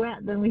road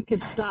wet, then we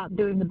could stop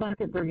doing the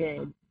Bucket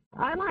Brigade.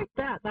 I liked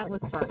that. That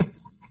was fun.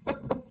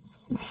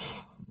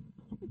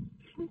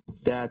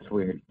 That's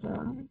weird.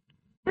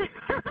 He's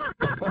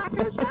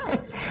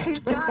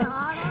got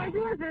odd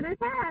ideas in his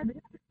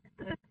head.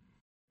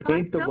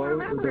 Paint the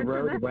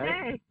road wet?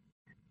 Day.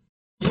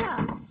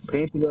 Yeah.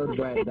 Paint the road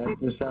wet. That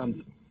just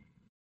sounds,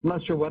 I'm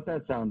not sure what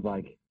that sounds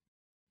like.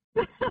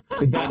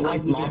 Is that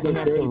like mopping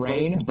up the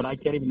rain? But I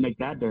can't even make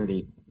that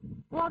dirty.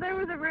 Well, there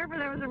was a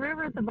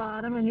river at the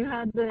bottom, and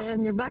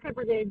in your bucket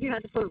brigade, you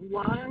had to put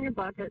water in your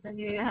bucket, and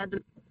you had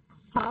to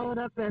haul it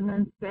up, and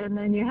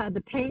then you had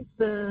to paint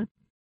the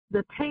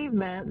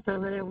pavement so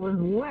that it was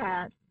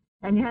wet,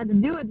 and you had to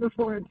do it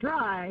before it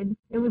dried.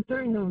 It was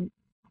during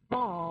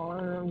fall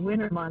or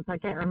winter months. I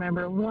can't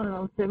remember. One of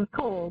those. It was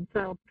cold,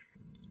 so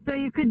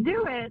you could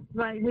do it,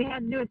 but we had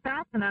to do it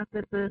fast enough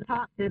that the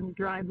top didn't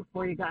dry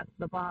before you got to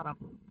the bottom.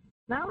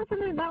 That was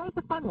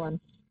a fun one.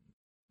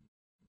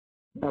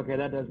 Okay,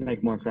 that does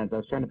make more sense. I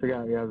was trying to figure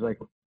out. Yeah, I was like,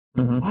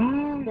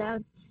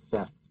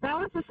 Yeah. That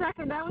was the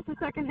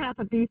second half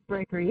of Beast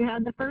Breaker. You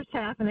had the first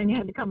half, and then you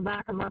had to come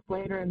back a month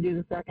later and do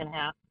the second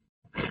half.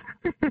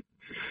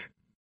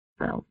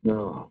 So.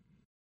 No.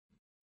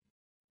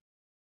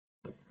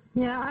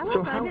 Yeah,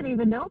 I didn't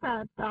even know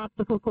about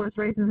obstacle course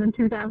races in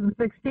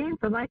 2016.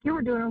 So, like, you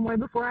were doing them way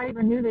before I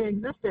even knew they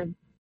existed.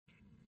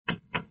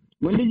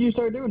 When did you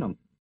start doing them?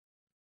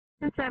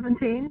 In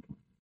 17.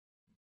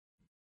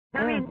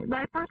 I mean,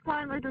 my first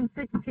one was in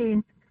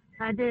 16.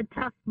 I did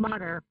Tough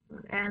Mudder,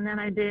 and then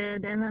I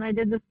did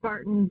the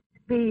Spartan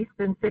Beast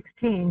in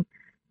 16.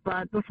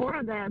 But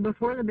before that,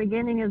 before the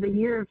beginning of the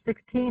year of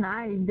 16,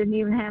 I didn't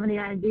even have any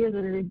idea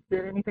that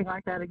anything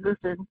like that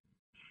existed.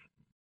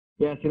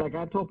 Yeah, see, like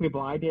I told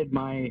people, I did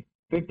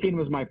 15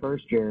 was my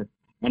first year,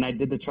 and I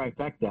did the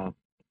trifecta.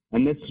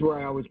 And this is where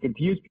I always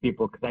confuse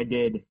people, because I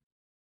did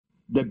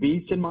the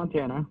Beast in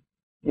Montana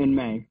in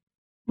May,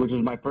 which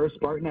was my first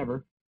Spartan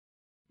ever,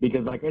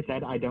 because like I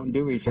said, I don't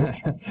do research.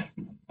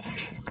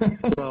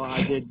 So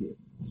I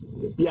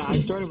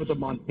started with the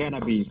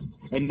Montana Beast,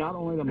 and not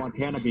only the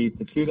Montana Beast,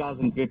 the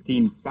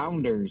 2015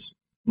 Founders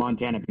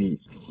Montana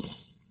Beast.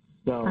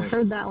 So I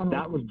heard that one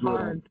was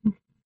hard.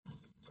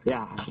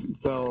 Yeah,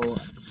 so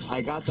I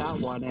got that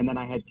one, and then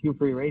I had 2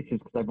 free races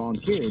because I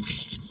volunteered,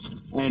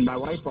 and my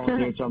wife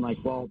volunteered, so I'm like,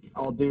 well,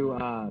 I'll do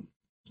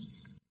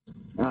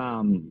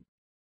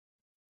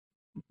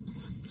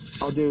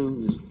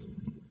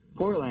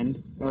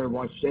Portland, or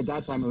at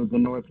that time it was the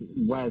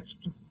Northwest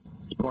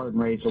Spartan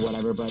race or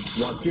whatever, but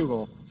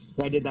Washougal.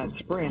 So I did that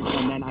sprint,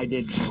 and then I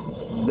did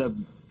the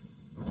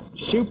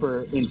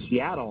Super in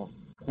Seattle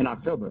in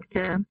October.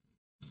 Yeah.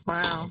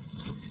 Wow.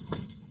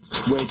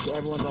 Which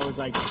everyone's always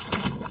like,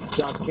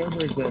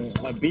 October is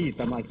a beast.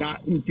 I'm like,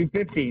 not in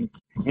 2015.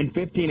 In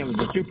 15, it was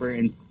the Super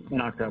in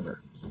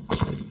October.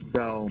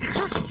 So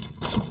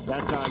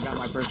that's how I got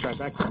my first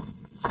trifecta.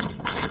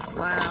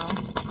 Wow.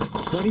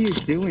 What are you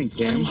doing,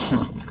 Tim? Is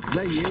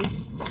that you?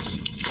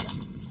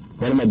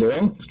 What am I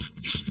doing?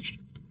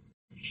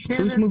 Yeah,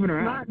 Who's moving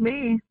around? Not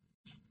me.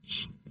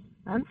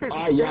 I'm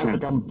sitting. Yeah,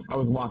 I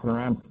was walking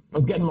around. I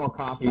was getting more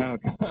coffee. Oh,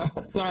 okay.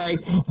 Sorry.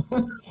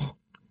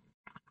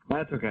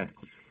 That's okay.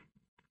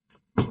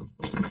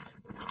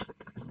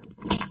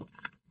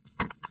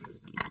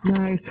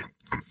 Nice.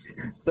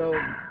 So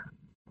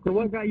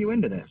what got you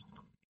into this?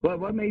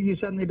 What made you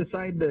suddenly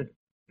decide to?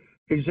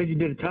 Because you said you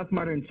did a Tough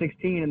Mudder in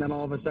 16, and then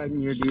all of a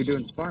sudden you're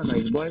doing Spartan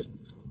races.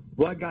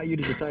 What got you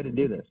to decide to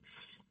do this?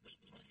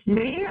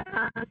 Me?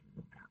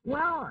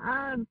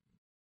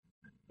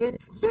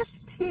 It's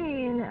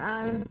 15.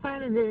 I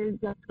decided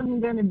that I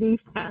wasn't going to be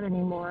fat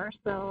anymore,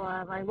 so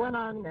I went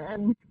on,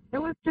 and it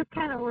was just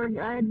kind of work.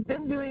 I had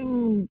been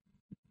doing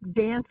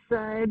dance.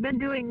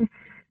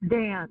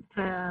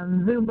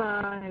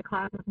 Zumba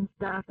classes and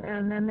stuff,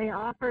 and then they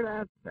offered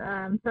up.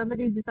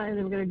 Somebody decided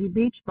they were going to do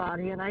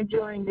Beachbody, and I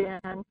joined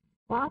in,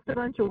 lost a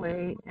bunch of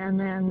weight, and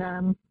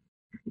then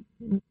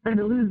had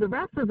to lose the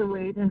rest of the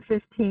weight in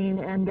 15,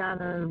 and got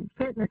a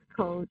fitness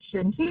coach,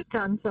 and he'd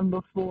done some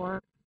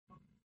before.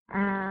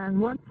 And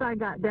once I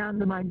got down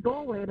to my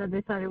goal weight, I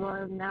decided,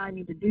 well, now I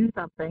need to do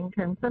something.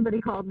 And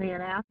somebody called me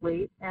an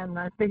athlete, and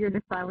I figured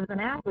if I was an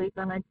athlete,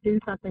 then I'd do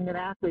something that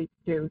athletes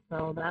do.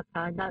 So that's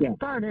how I got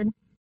started.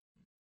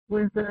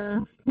 And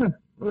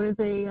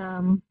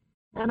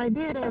I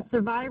did a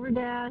Survivor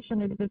Dash,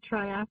 and I did a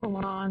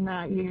triathlon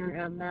that year,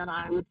 and then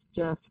I was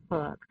just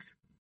hooked.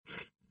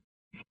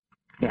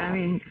 I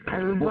mean,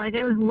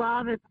 it was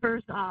love at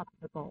first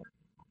obstacle.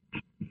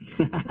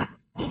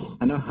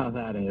 I know how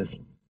that is.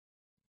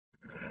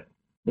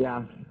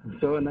 Yeah.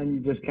 So, and then you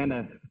just kind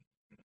of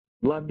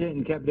loved it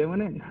and kept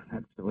doing it?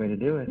 That's the way to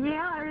do it.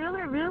 Yeah, I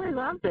really, really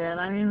loved it.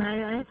 I mean,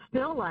 I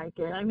still like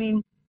it. I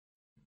mean,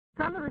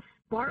 some of the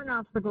Spartan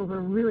obstacles are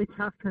really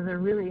tough because they're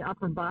really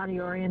upper body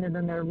oriented,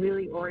 and they're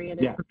really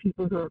oriented for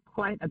people who are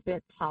quite a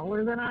bit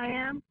taller than I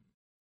am.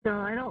 So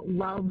I don't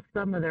love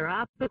some of their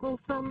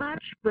obstacles so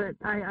much, but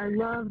I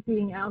love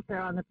being out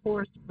there on the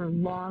course for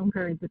long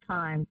periods of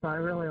time. So I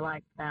really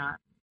like that.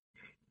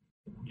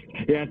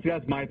 Yeah, see,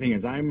 that's my thing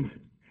is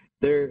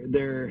they're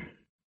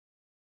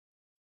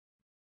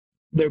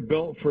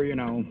built for,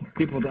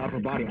 people with the upper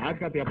body. I've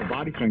got the upper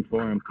body strength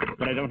for them,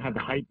 but I don't have the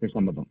height for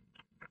some of them.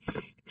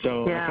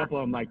 So a couple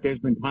of them, like, there's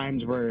been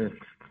times where,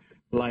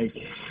 like,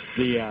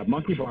 the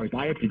monkey bars,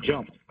 I have to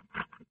jump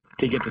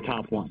to get the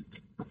top one.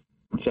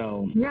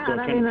 So and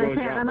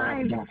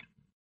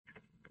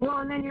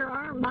then your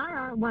arm,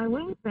 my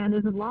wingspan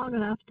isn't long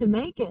enough to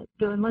make it.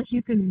 So unless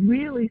you can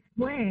really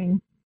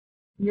swing,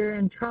 you're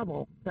in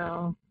trouble.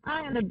 So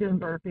I end up doing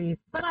burpees,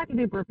 but I can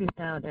do burpees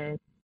nowadays.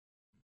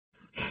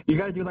 You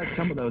got to do like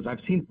some of those.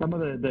 I've seen some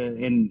of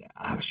and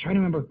I was trying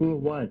to remember who it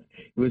was.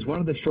 It was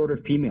one of the shorter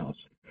females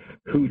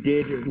who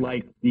did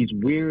like these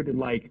weird,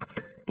 like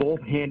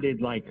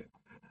both-handed, like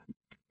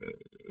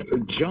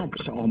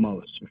jumps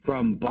almost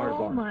from bar.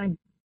 Oh my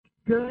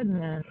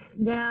goodness!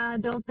 Yeah, I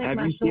don't think Have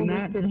my you seen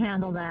shoulders that? could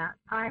handle that.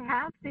 I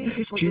have seen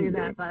people do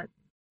that, but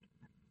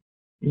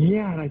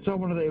Yeah, and I saw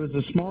it was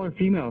the smaller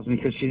females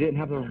because she didn't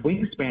have the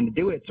wingspan to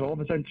do it. So all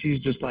of a sudden she's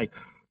just like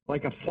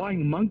a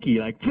flying monkey,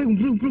 like boom,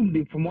 boom,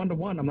 boom, from one to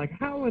one. I'm like,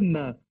 how in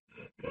the?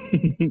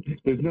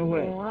 There's no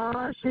way. well,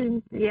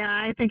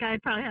 I think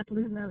I'd probably have to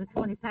lose another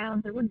 20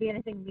 pounds. There wouldn't be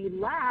anything to be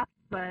left,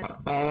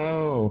 but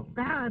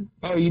bad.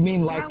 Oh, you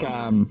mean like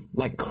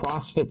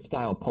CrossFit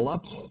style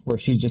pull-ups where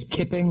she's just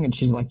kipping and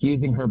she's like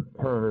using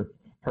her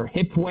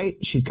hip weight.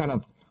 She's kind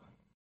of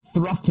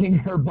thrusting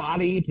her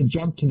body to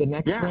jump to the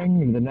next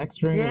ring and the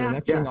next ring and the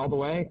next ring all the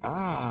way.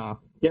 Ah.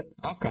 Yep.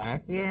 Okay.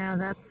 Yeah,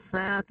 that's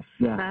I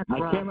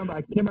rough.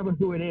 can't remember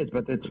who it is,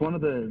 but it's one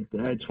of the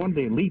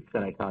elites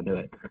that I saw do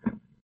it.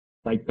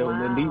 Like the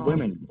elite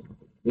women.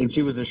 And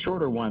she was a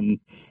shorter one,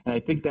 and I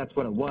think that's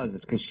what it was.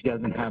 It's because she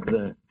doesn't have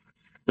the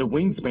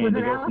wingspan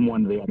to go from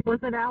one to the other. Was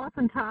it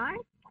Allison Ty?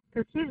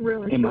 Because she's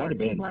really short. It might have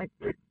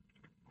been.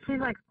 She's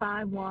like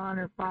 5'1"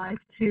 or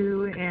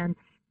 5'2", and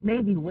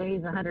maybe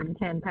weighs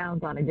 110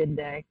 pounds on a good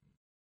day.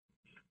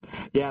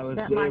 Yeah, it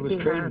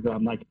was crazy though.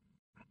 I'm like,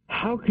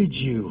 how could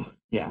you?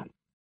 Yeah.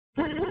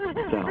 So.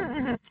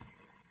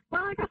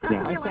 Well, I guess that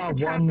would be like a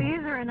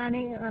trapeze or an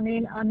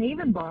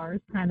uneven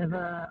bars kind of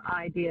a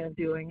idea of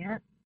doing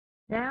it.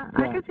 Yeah,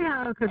 I could see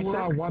how it could work.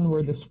 I saw one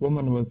where this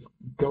woman was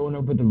going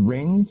over the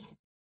rings,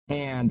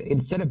 and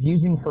instead of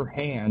using her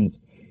hands,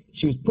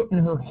 she was putting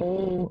her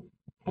whole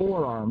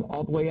forearm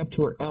all the way up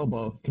to her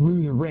elbow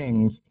through the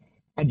rings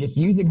and just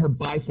using her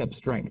bicep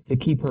strength to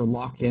keep her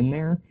locked in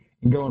there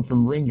and going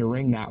from ring to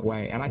ring that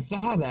way. And I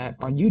saw that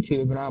on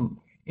YouTube, and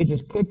it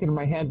just clicked in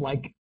my head,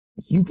 like,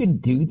 you can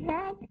do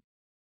that?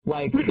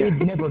 Like, it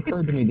never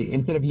occurred to me that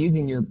instead of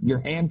using your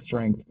hand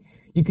strength,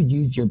 you could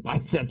use your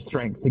bicep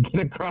strength to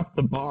get across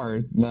the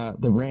bars, the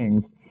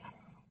rings.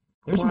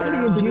 There's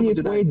many ingenious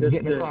ways of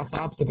getting across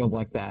obstacles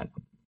like that.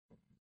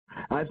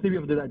 I've seen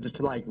people do that just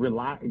to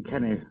relax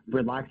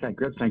that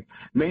grip strength.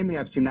 Mainly,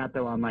 I've seen that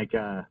though on like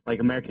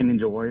American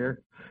Ninja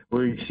Warrior,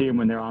 where you see them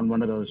when they're on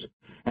one of those,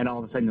 and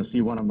all of a sudden you'll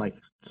see one of them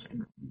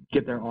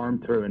get their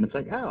arm through, and it's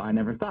like, oh, I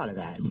never thought of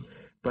that.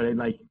 But it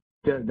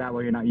that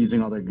way you're not using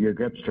all your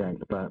grip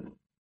strength. But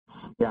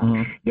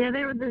yeah, yeah,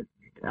 they were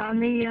on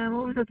the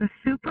what was it, the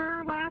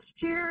Super last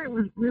year? It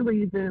was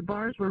really, the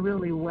bars were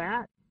really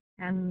wet,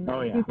 and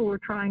people were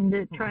trying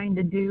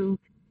to do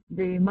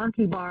the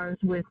monkey bars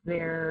with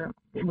their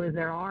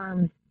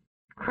arms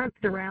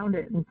crushed around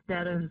it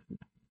instead of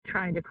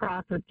trying to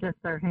cross with just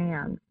their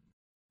hands.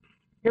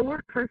 It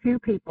worked for a few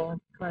people,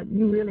 but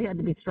you really had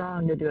to be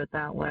strong to do it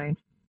that way.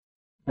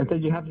 I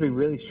said you have to be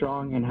really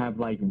strong and have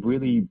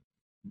really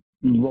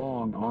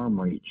long arm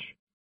reach.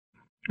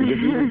 Because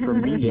even for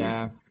me,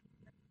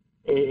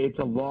 it's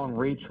a long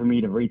reach for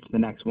me to reach the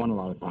next one a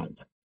lot of times.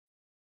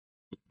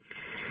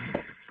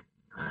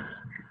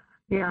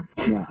 Yeah,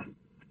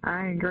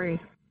 I agree.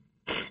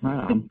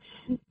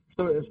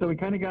 So we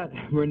kind of got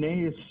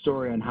Renee's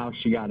story on how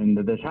she got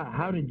into this.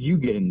 How did you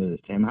get into this,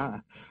 Tim?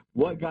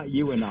 What got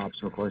you into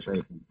obstacle course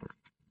racing?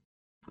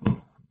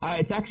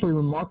 It's actually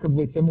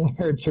remarkably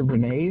similar to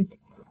Renee's.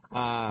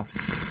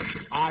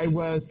 I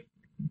was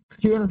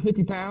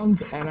 250 pounds,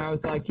 and I was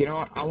like, you know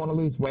what, I want to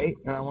lose weight,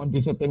 and I want to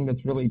do something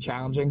that's really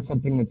challenging,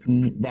 something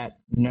that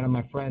none of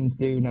my friends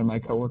do, none of my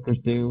coworkers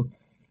do.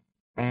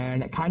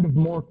 And it kind of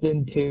morphed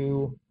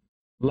into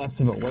less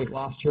of a weight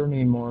loss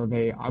journey, more of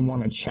a I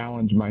want to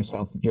challenge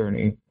myself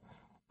journey.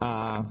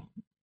 I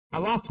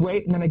lost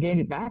weight and then I gained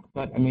it back,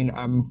 but I mean,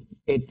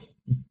 it's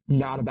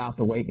not about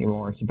the weight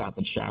anymore. It's about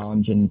the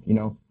challenge and,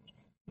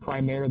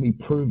 primarily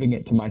proving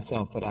it to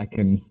myself that I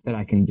can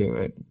do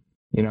it.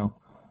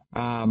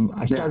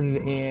 I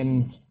started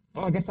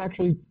I guess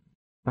actually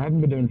I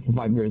haven't been doing it for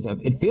 5 years.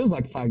 It feels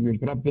like 5 years,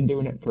 but I've been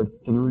doing it for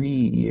 3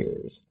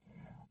 years.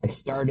 I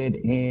started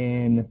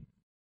in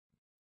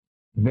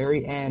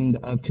very end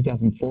of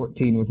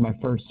 2014 was my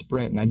first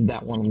sprint, and I did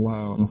that one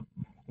alone.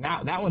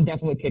 Now, that one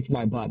definitely kicked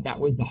my butt. That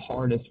was the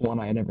hardest one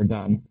I had ever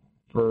done.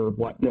 For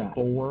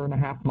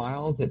 4.5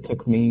 miles, it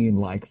took me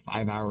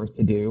 5 hours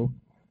to do.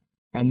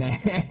 And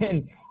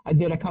then I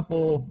did a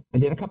couple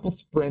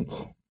sprints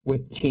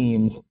with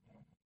teams,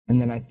 and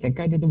then I think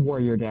I did the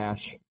Warrior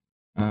Dash,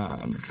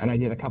 and I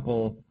did a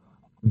couple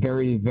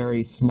very,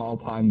 very small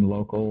time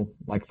local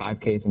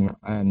 5Ks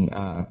and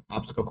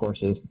obstacle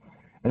courses.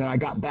 And then I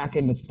got back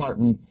into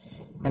Spartan,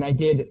 and I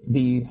did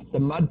the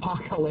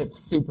Mudpocalypse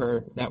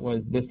Super that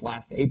was this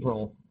last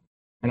April.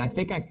 And I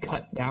think I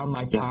cut down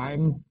my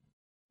time.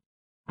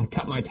 I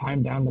cut my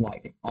time down to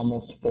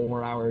almost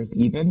 4 hours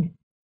even.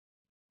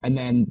 And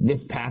then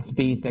this past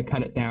beast, I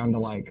cut it down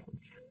to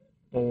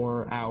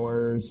 4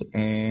 hours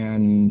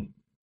and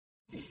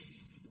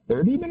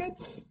 30 minutes.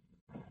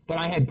 But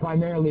I had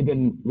primarily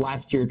been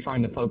last year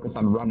trying to focus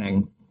on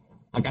running.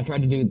 I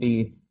tried to do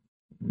the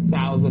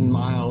 1,000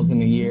 miles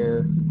in a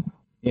year,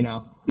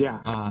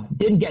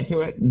 didn't get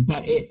to it,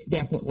 but it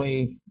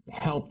definitely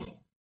helped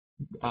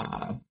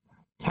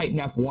tighten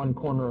up one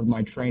corner of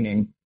my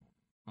training.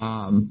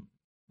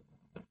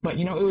 But,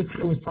 you know,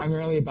 it was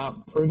primarily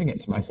about proving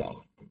it to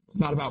myself. It's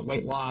not about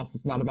weight loss.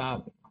 It's not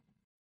about,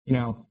 you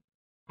know,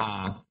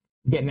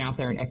 getting out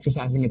there and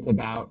exercising. It's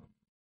about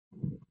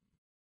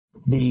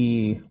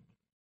the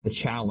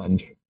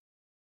challenge.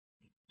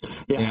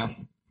 Yeah. You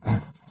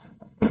know?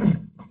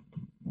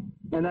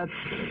 And that's,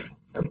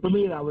 for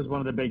me, that was one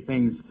of the big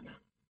things.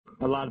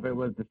 A lot of it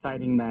was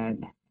deciding that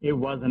it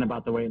wasn't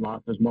about the weight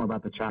loss. It was more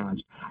about the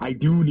challenge. I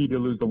do need to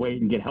lose the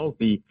weight and get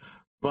healthy,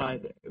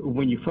 but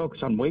when you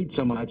focus on weight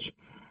so much,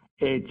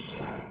 it's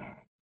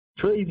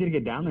really easy to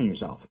get down on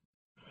yourself.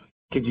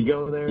 Because you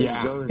go there,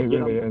 Yeah, you go it get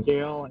really on the is.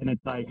 scale, and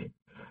it's like,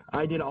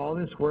 I did all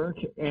this work,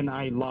 and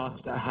I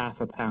lost a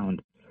half a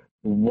pound.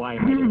 Why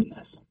am I doing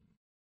this?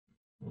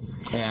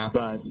 Yeah.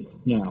 But,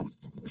 you know,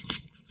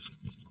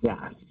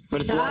 yeah.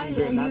 But it's a lot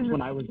easier, and that's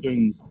when I was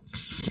doing,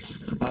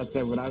 I'd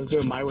say when I was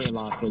doing my weight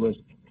loss, it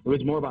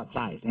was more about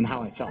size and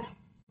how I felt.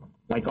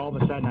 Like all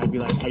of a sudden I'd be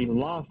like, I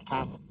lost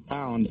half a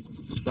pound,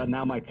 but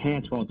now my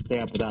pants won't stay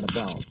up without a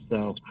belt.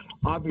 So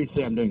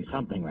obviously I'm doing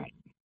something right.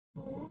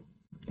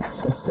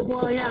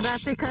 Well, yeah,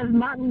 that's because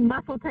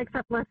muscle takes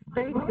up less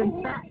space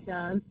than fat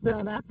does,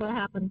 so that's what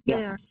happens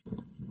there.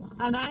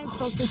 And I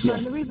focus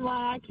on the reason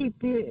why I keep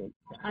doing.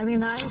 I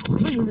mean, I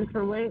use it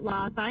for weight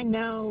loss. I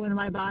know when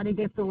my body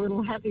gets a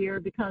little heavier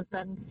because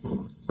then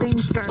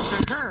things start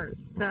to hurt.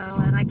 So,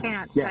 and I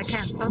can't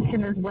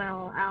function as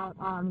well out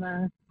on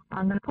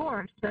the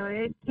course. So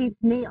it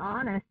keeps me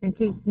honest and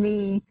keeps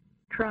me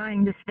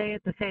trying to stay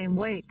at the same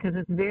weight because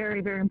it's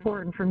very, very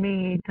important for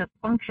me to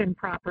function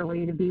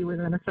properly to be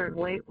within a certain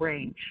weight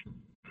range.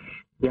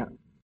 Yeah.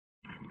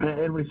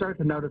 And we start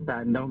to notice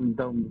that, and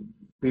don't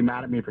be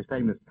mad at me for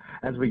saying this,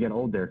 as we get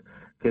older,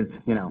 because,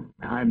 you know,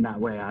 I'm that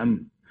way.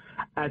 I'm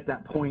at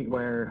that point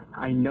where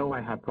I know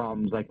I have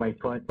problems like my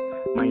foot,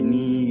 my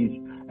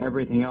knees,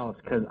 everything else,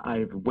 because I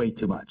have way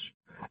too much.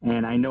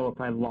 And I know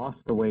if I lost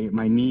the weight,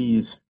 my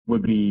knees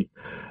would be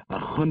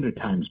 100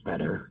 times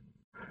better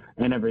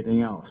and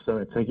everything else. So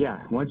it's like, yeah,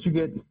 once you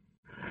get,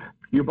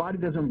 your body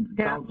doesn't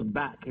bounce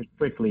back as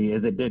quickly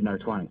as it did in our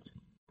 20s.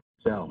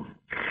 So.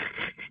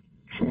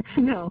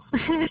 No.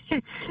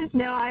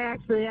 No, I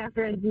actually,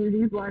 after I do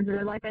these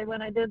larger, like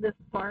when I did the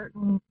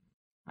Spartan,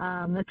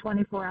 the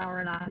 24-hour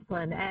in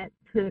Iceland, it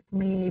took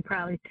me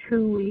probably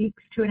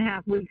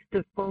 2.5 weeks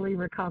to fully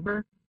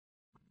recover.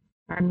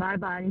 And my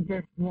body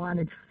just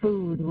wanted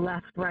food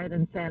left, right,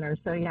 and center.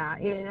 So, yeah,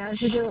 as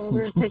you get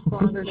older, it takes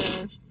longer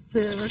to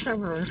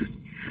recover.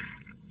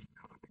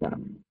 Yeah.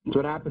 That's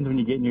what happens when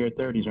you get in your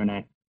 30s,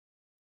 Renee.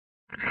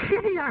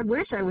 I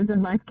wish I was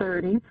in my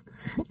 30s.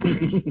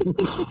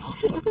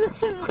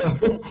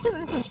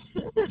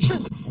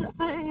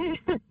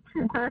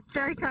 That's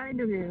very kind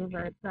of you,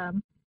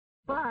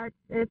 but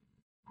it's,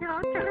 you know,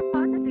 it's kind of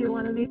fun to be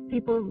one of these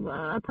people,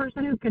 a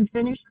person who can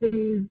finish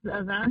these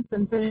events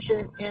and finish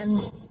it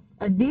in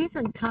a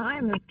decent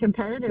time that's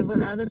competitive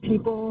with other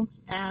people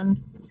and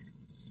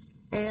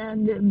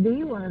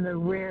be one of the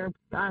rare.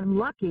 I'm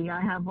lucky. I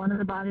have one of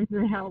the bodies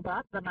that held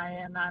up, and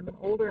I'm an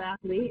older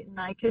athlete, and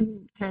I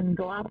can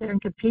go out there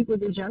and compete with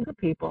these younger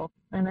people,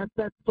 and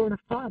that's sort of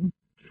fun.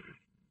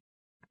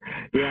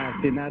 Yeah,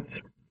 see, that's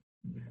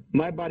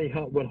my body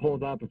would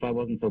hold up if I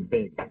wasn't so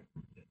big.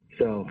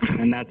 So,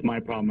 and that's my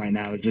problem right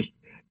now is just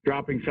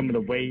dropping some of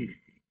the weight,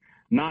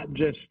 not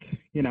just,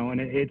 you know, and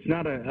it's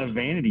not a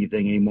vanity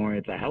thing anymore.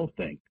 It's a health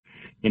thing,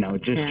 you know,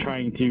 just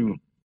trying to.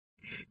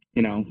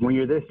 You know, when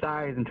you're this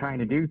size and trying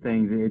to do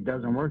things, it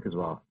doesn't work as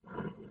well.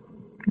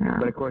 Yeah.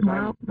 But, of course,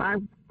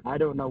 I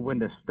don't know when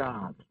to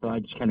stop, so I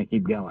just kind of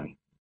keep going.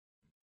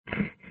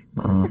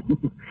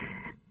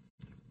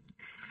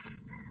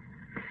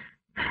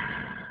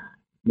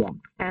 Yeah.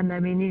 And, I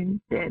mean,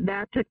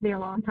 that took me a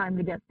long time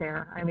to get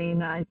there. I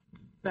mean, I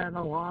spent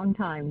a long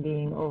time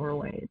being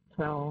overweight.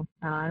 So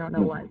I don't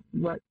know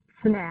what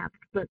snapped,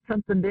 but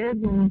something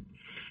did, and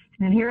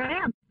here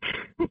I am.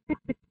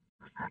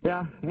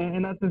 Yeah,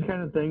 and that's the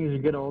kind of thing. As you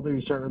get older,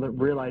 you start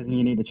realizing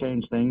you need to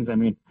change things. I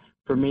mean,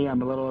 for me,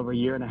 I'm a little over 1.5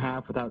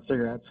 years without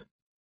cigarettes,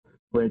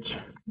 which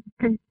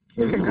is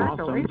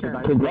awesome.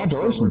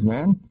 Congratulations,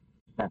 man.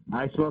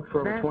 I smoked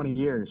for over 20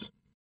 years.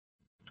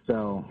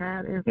 So.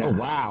 That is. Oh,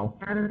 wow.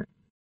 That is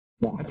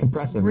that's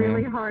impressive,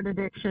 really man. Hard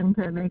addiction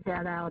to make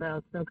that out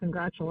of, so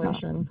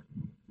congratulations.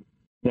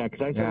 Yeah,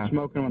 because I started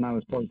smoking when I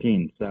was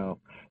 14, so,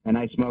 and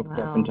I smoked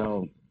up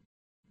until,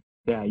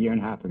 1.5 years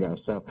ago.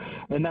 So,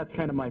 and that's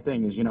kind of my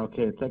thing is, you know,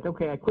 okay, it's like,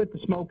 okay, I quit the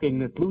smoking.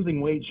 This losing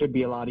weight should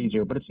be a lot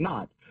easier, but it's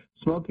not.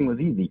 Smoking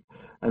was easy.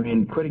 I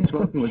mean, quitting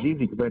smoking was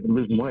easy compared to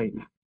losing weight.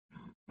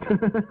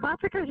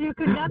 That's because you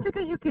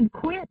can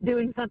quit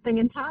doing something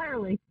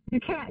entirely.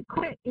 You can't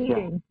quit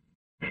eating.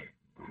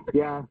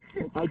 Yeah,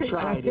 I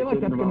tried. I feel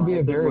like that's going to be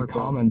a very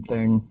common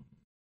thing.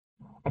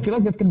 I feel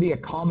like that's going to be a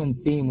common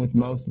theme with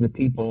most of the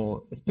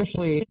people,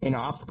 especially in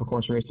obstacle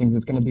course racing.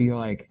 It's going to be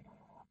like,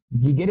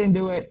 you get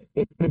into it,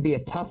 it's going to be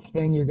a tough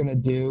thing you're going to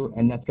do,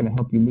 and that's going to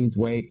help you lose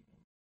weight.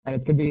 And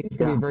it's going to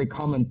be a very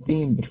common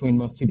theme between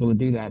most people to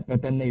do that.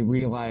 But then they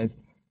realize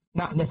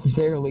not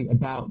necessarily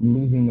about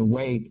losing the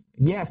weight.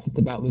 Yes, it's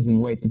about losing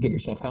weight to get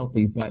yourself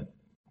healthy, but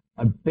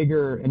a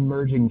bigger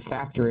emerging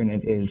factor in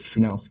it is,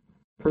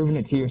 proving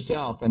it to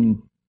yourself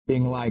and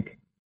being like,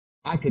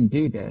 I could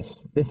do this.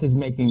 This is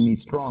making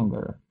me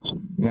stronger,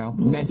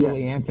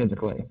 mentally and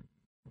physically.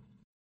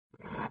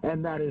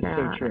 And that is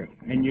so true.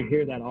 And you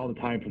hear that all the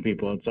time from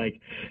people. It's like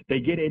they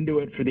get into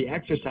it for the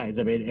exercise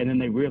of it, and then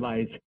they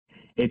realize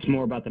it's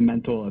more about the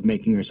mental of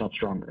making yourself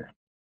stronger,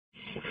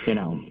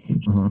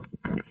 Uh-huh.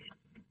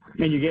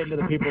 And you get into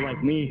the people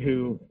like me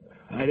who,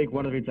 I think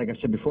one of the things, like I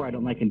said before, I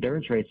don't like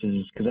endurance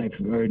races because I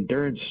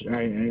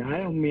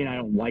don't mean I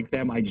don't like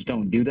them. I just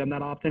don't do them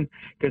that often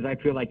because I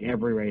feel like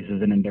every race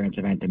is an endurance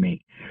event to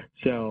me.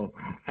 So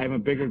I'm a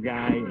bigger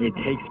guy. It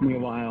takes me a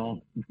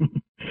while.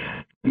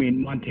 I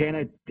mean,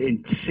 Montana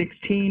in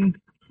 16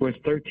 was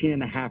 13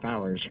 and a half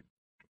hours.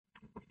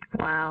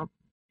 Wow.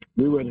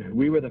 We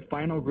were the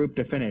final group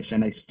to finish,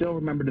 and I still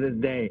remember to this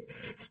day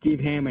Steve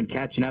Hammond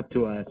catching up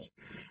to us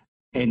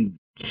and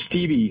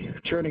Stevie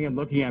turning and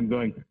looking at him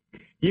going,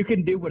 you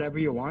can do whatever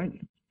you want,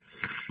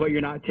 but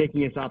you're not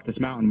taking us off this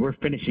mountain. We're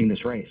finishing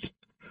this race.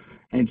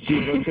 And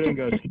Steve looks at him and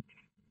goes,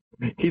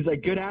 he's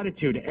like, good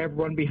attitude.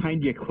 Everyone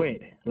behind you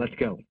quit. Let's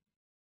go.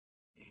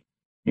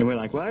 And we're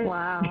like, what?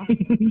 Wow.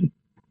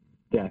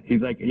 Yeah,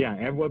 he's like, yeah,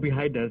 everyone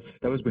behind us,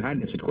 that was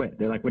behind us, had quit.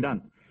 They're like, we're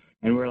done.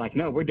 And we're like,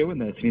 no, we're doing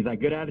this. And he's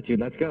like, good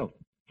attitude, let's go.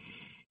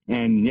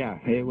 And yeah,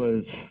 it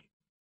was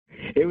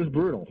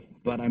brutal.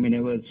 But I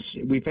mean,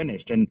 we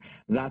finished. And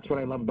that's what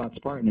I love about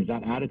Spartan is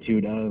that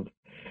attitude of,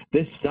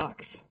 this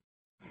sucks,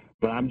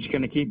 but I'm just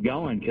going to keep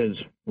going because,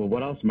 well,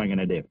 what else am I going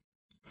to do?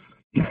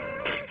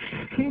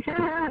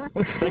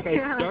 Like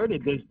I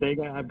started this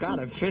thing, I've got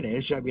to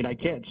finish. I mean, I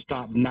can't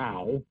stop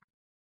now.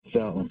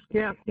 So,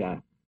 yeah.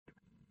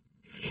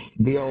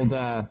 The old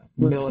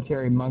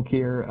military monk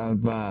here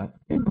of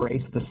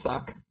embrace the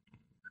suck.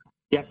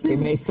 Yep. It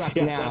may suck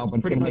now, but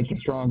it's going to make you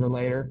stronger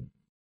later.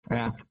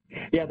 Yeah.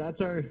 Yeah, that's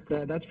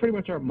pretty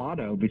much our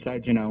motto.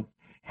 Besides,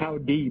 how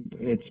deep,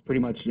 it's pretty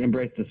much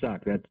embrace the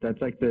suck.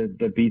 That's like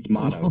the Beats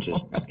motto.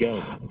 Just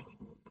go.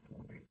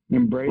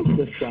 Embrace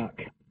the suck.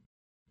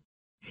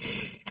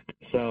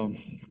 So,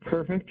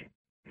 perfect.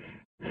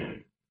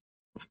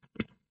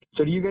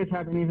 So do you guys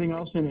have anything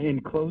else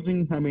in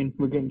closing? I mean,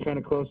 we're getting kind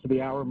of close to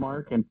the hour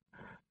mark, and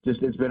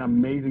just it's been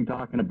amazing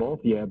talking to both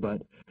of you.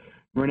 But,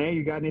 Renee,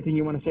 you got anything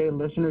you want to say to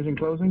listeners in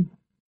closing?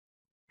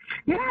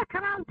 Yeah,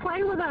 come out and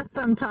play with us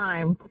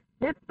sometime.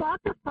 It's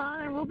lots of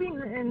fun, and we'll be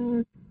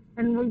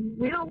and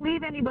we don't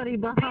leave anybody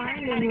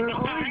behind, and we're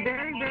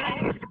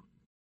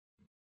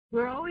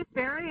always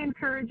very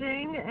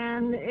encouraging,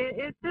 and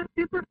it's just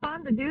super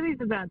fun to do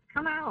these events.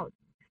 Come out,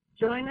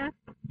 join us,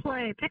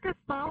 play, pick a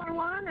smaller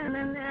one, and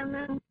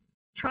then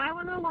try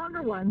one of the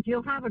longer ones.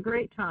 You'll have a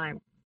great time.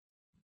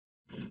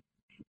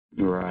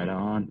 Right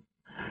on.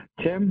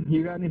 Tim,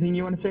 you got anything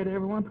you want to say to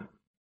everyone?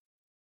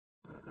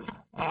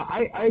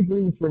 I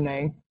agree with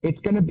Renee. It's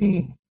going to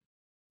be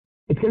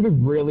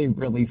really,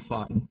 really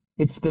fun.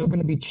 It's still going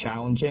to be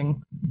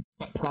challenging,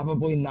 but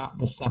probably not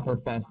the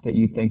sufferfest that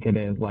you think it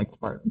is, like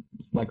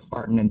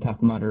Spartan and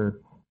Tough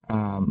Mudder.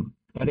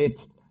 But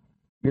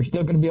you're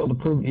still going to be able to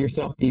prove to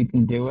yourself that you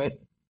can do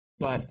it.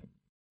 But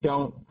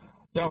don't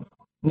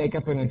make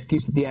up an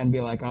excuse at the end and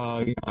be like,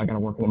 oh, I got to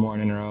work in the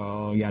morning, or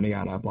oh, yada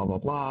yada, blah blah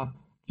blah.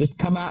 Just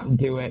come out and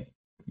do it.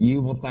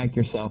 You will thank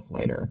yourself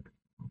later.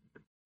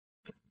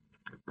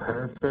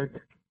 Perfect.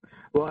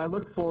 Well, I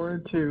look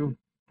forward to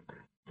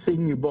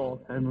seeing you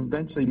both and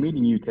eventually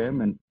meeting you,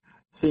 Tim, and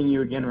seeing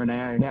you again,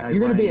 Renee. Now, you're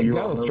going to be at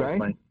Ghost,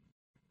 right?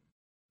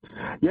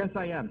 Yes,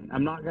 I am.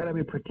 I'm not going to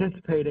be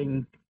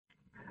participating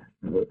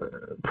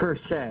per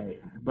se,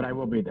 but I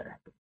will be there.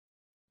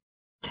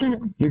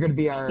 You're going to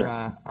be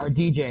our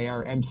DJ,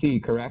 our MC,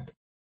 correct?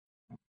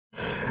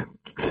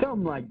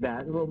 Something like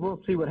that. We'll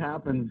see what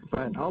happens,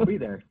 but I'll be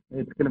there.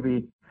 It's going to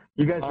be.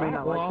 You guys may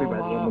not like me by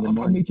the end of the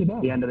morning. Meet you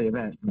there. The end of the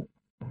event.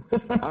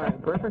 All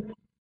right, perfect.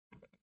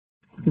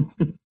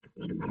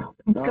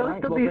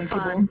 Ghost will be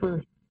fun.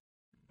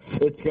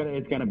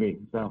 It's gonna be.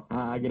 So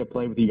I get to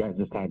play with you guys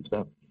this time.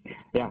 So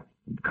yeah.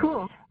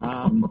 Cool.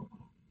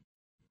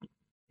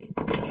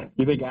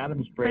 You think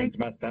Adam's brain's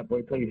messed up?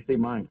 Wait till you see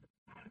mine.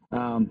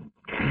 All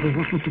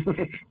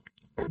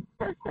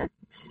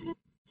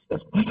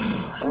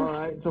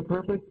right, so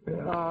perfect.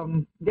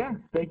 Yeah,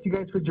 thank you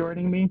guys for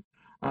joining me.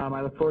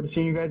 I look forward to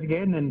seeing you guys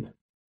again, and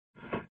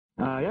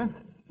yeah,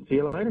 see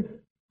you later.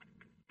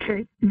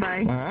 Okay,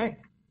 bye. All right,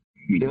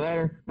 see you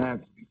later.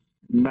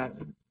 Bye.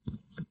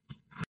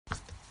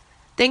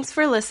 Thanks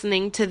for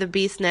listening to the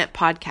BeastNet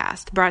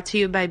podcast, brought to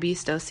you by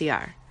Beast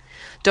OCR.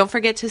 Don't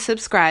forget to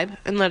subscribe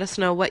and let us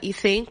know what you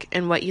think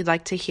and what you'd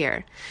like to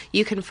hear.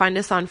 You can find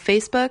us on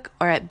Facebook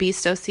or at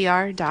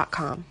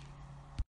beastocr.com.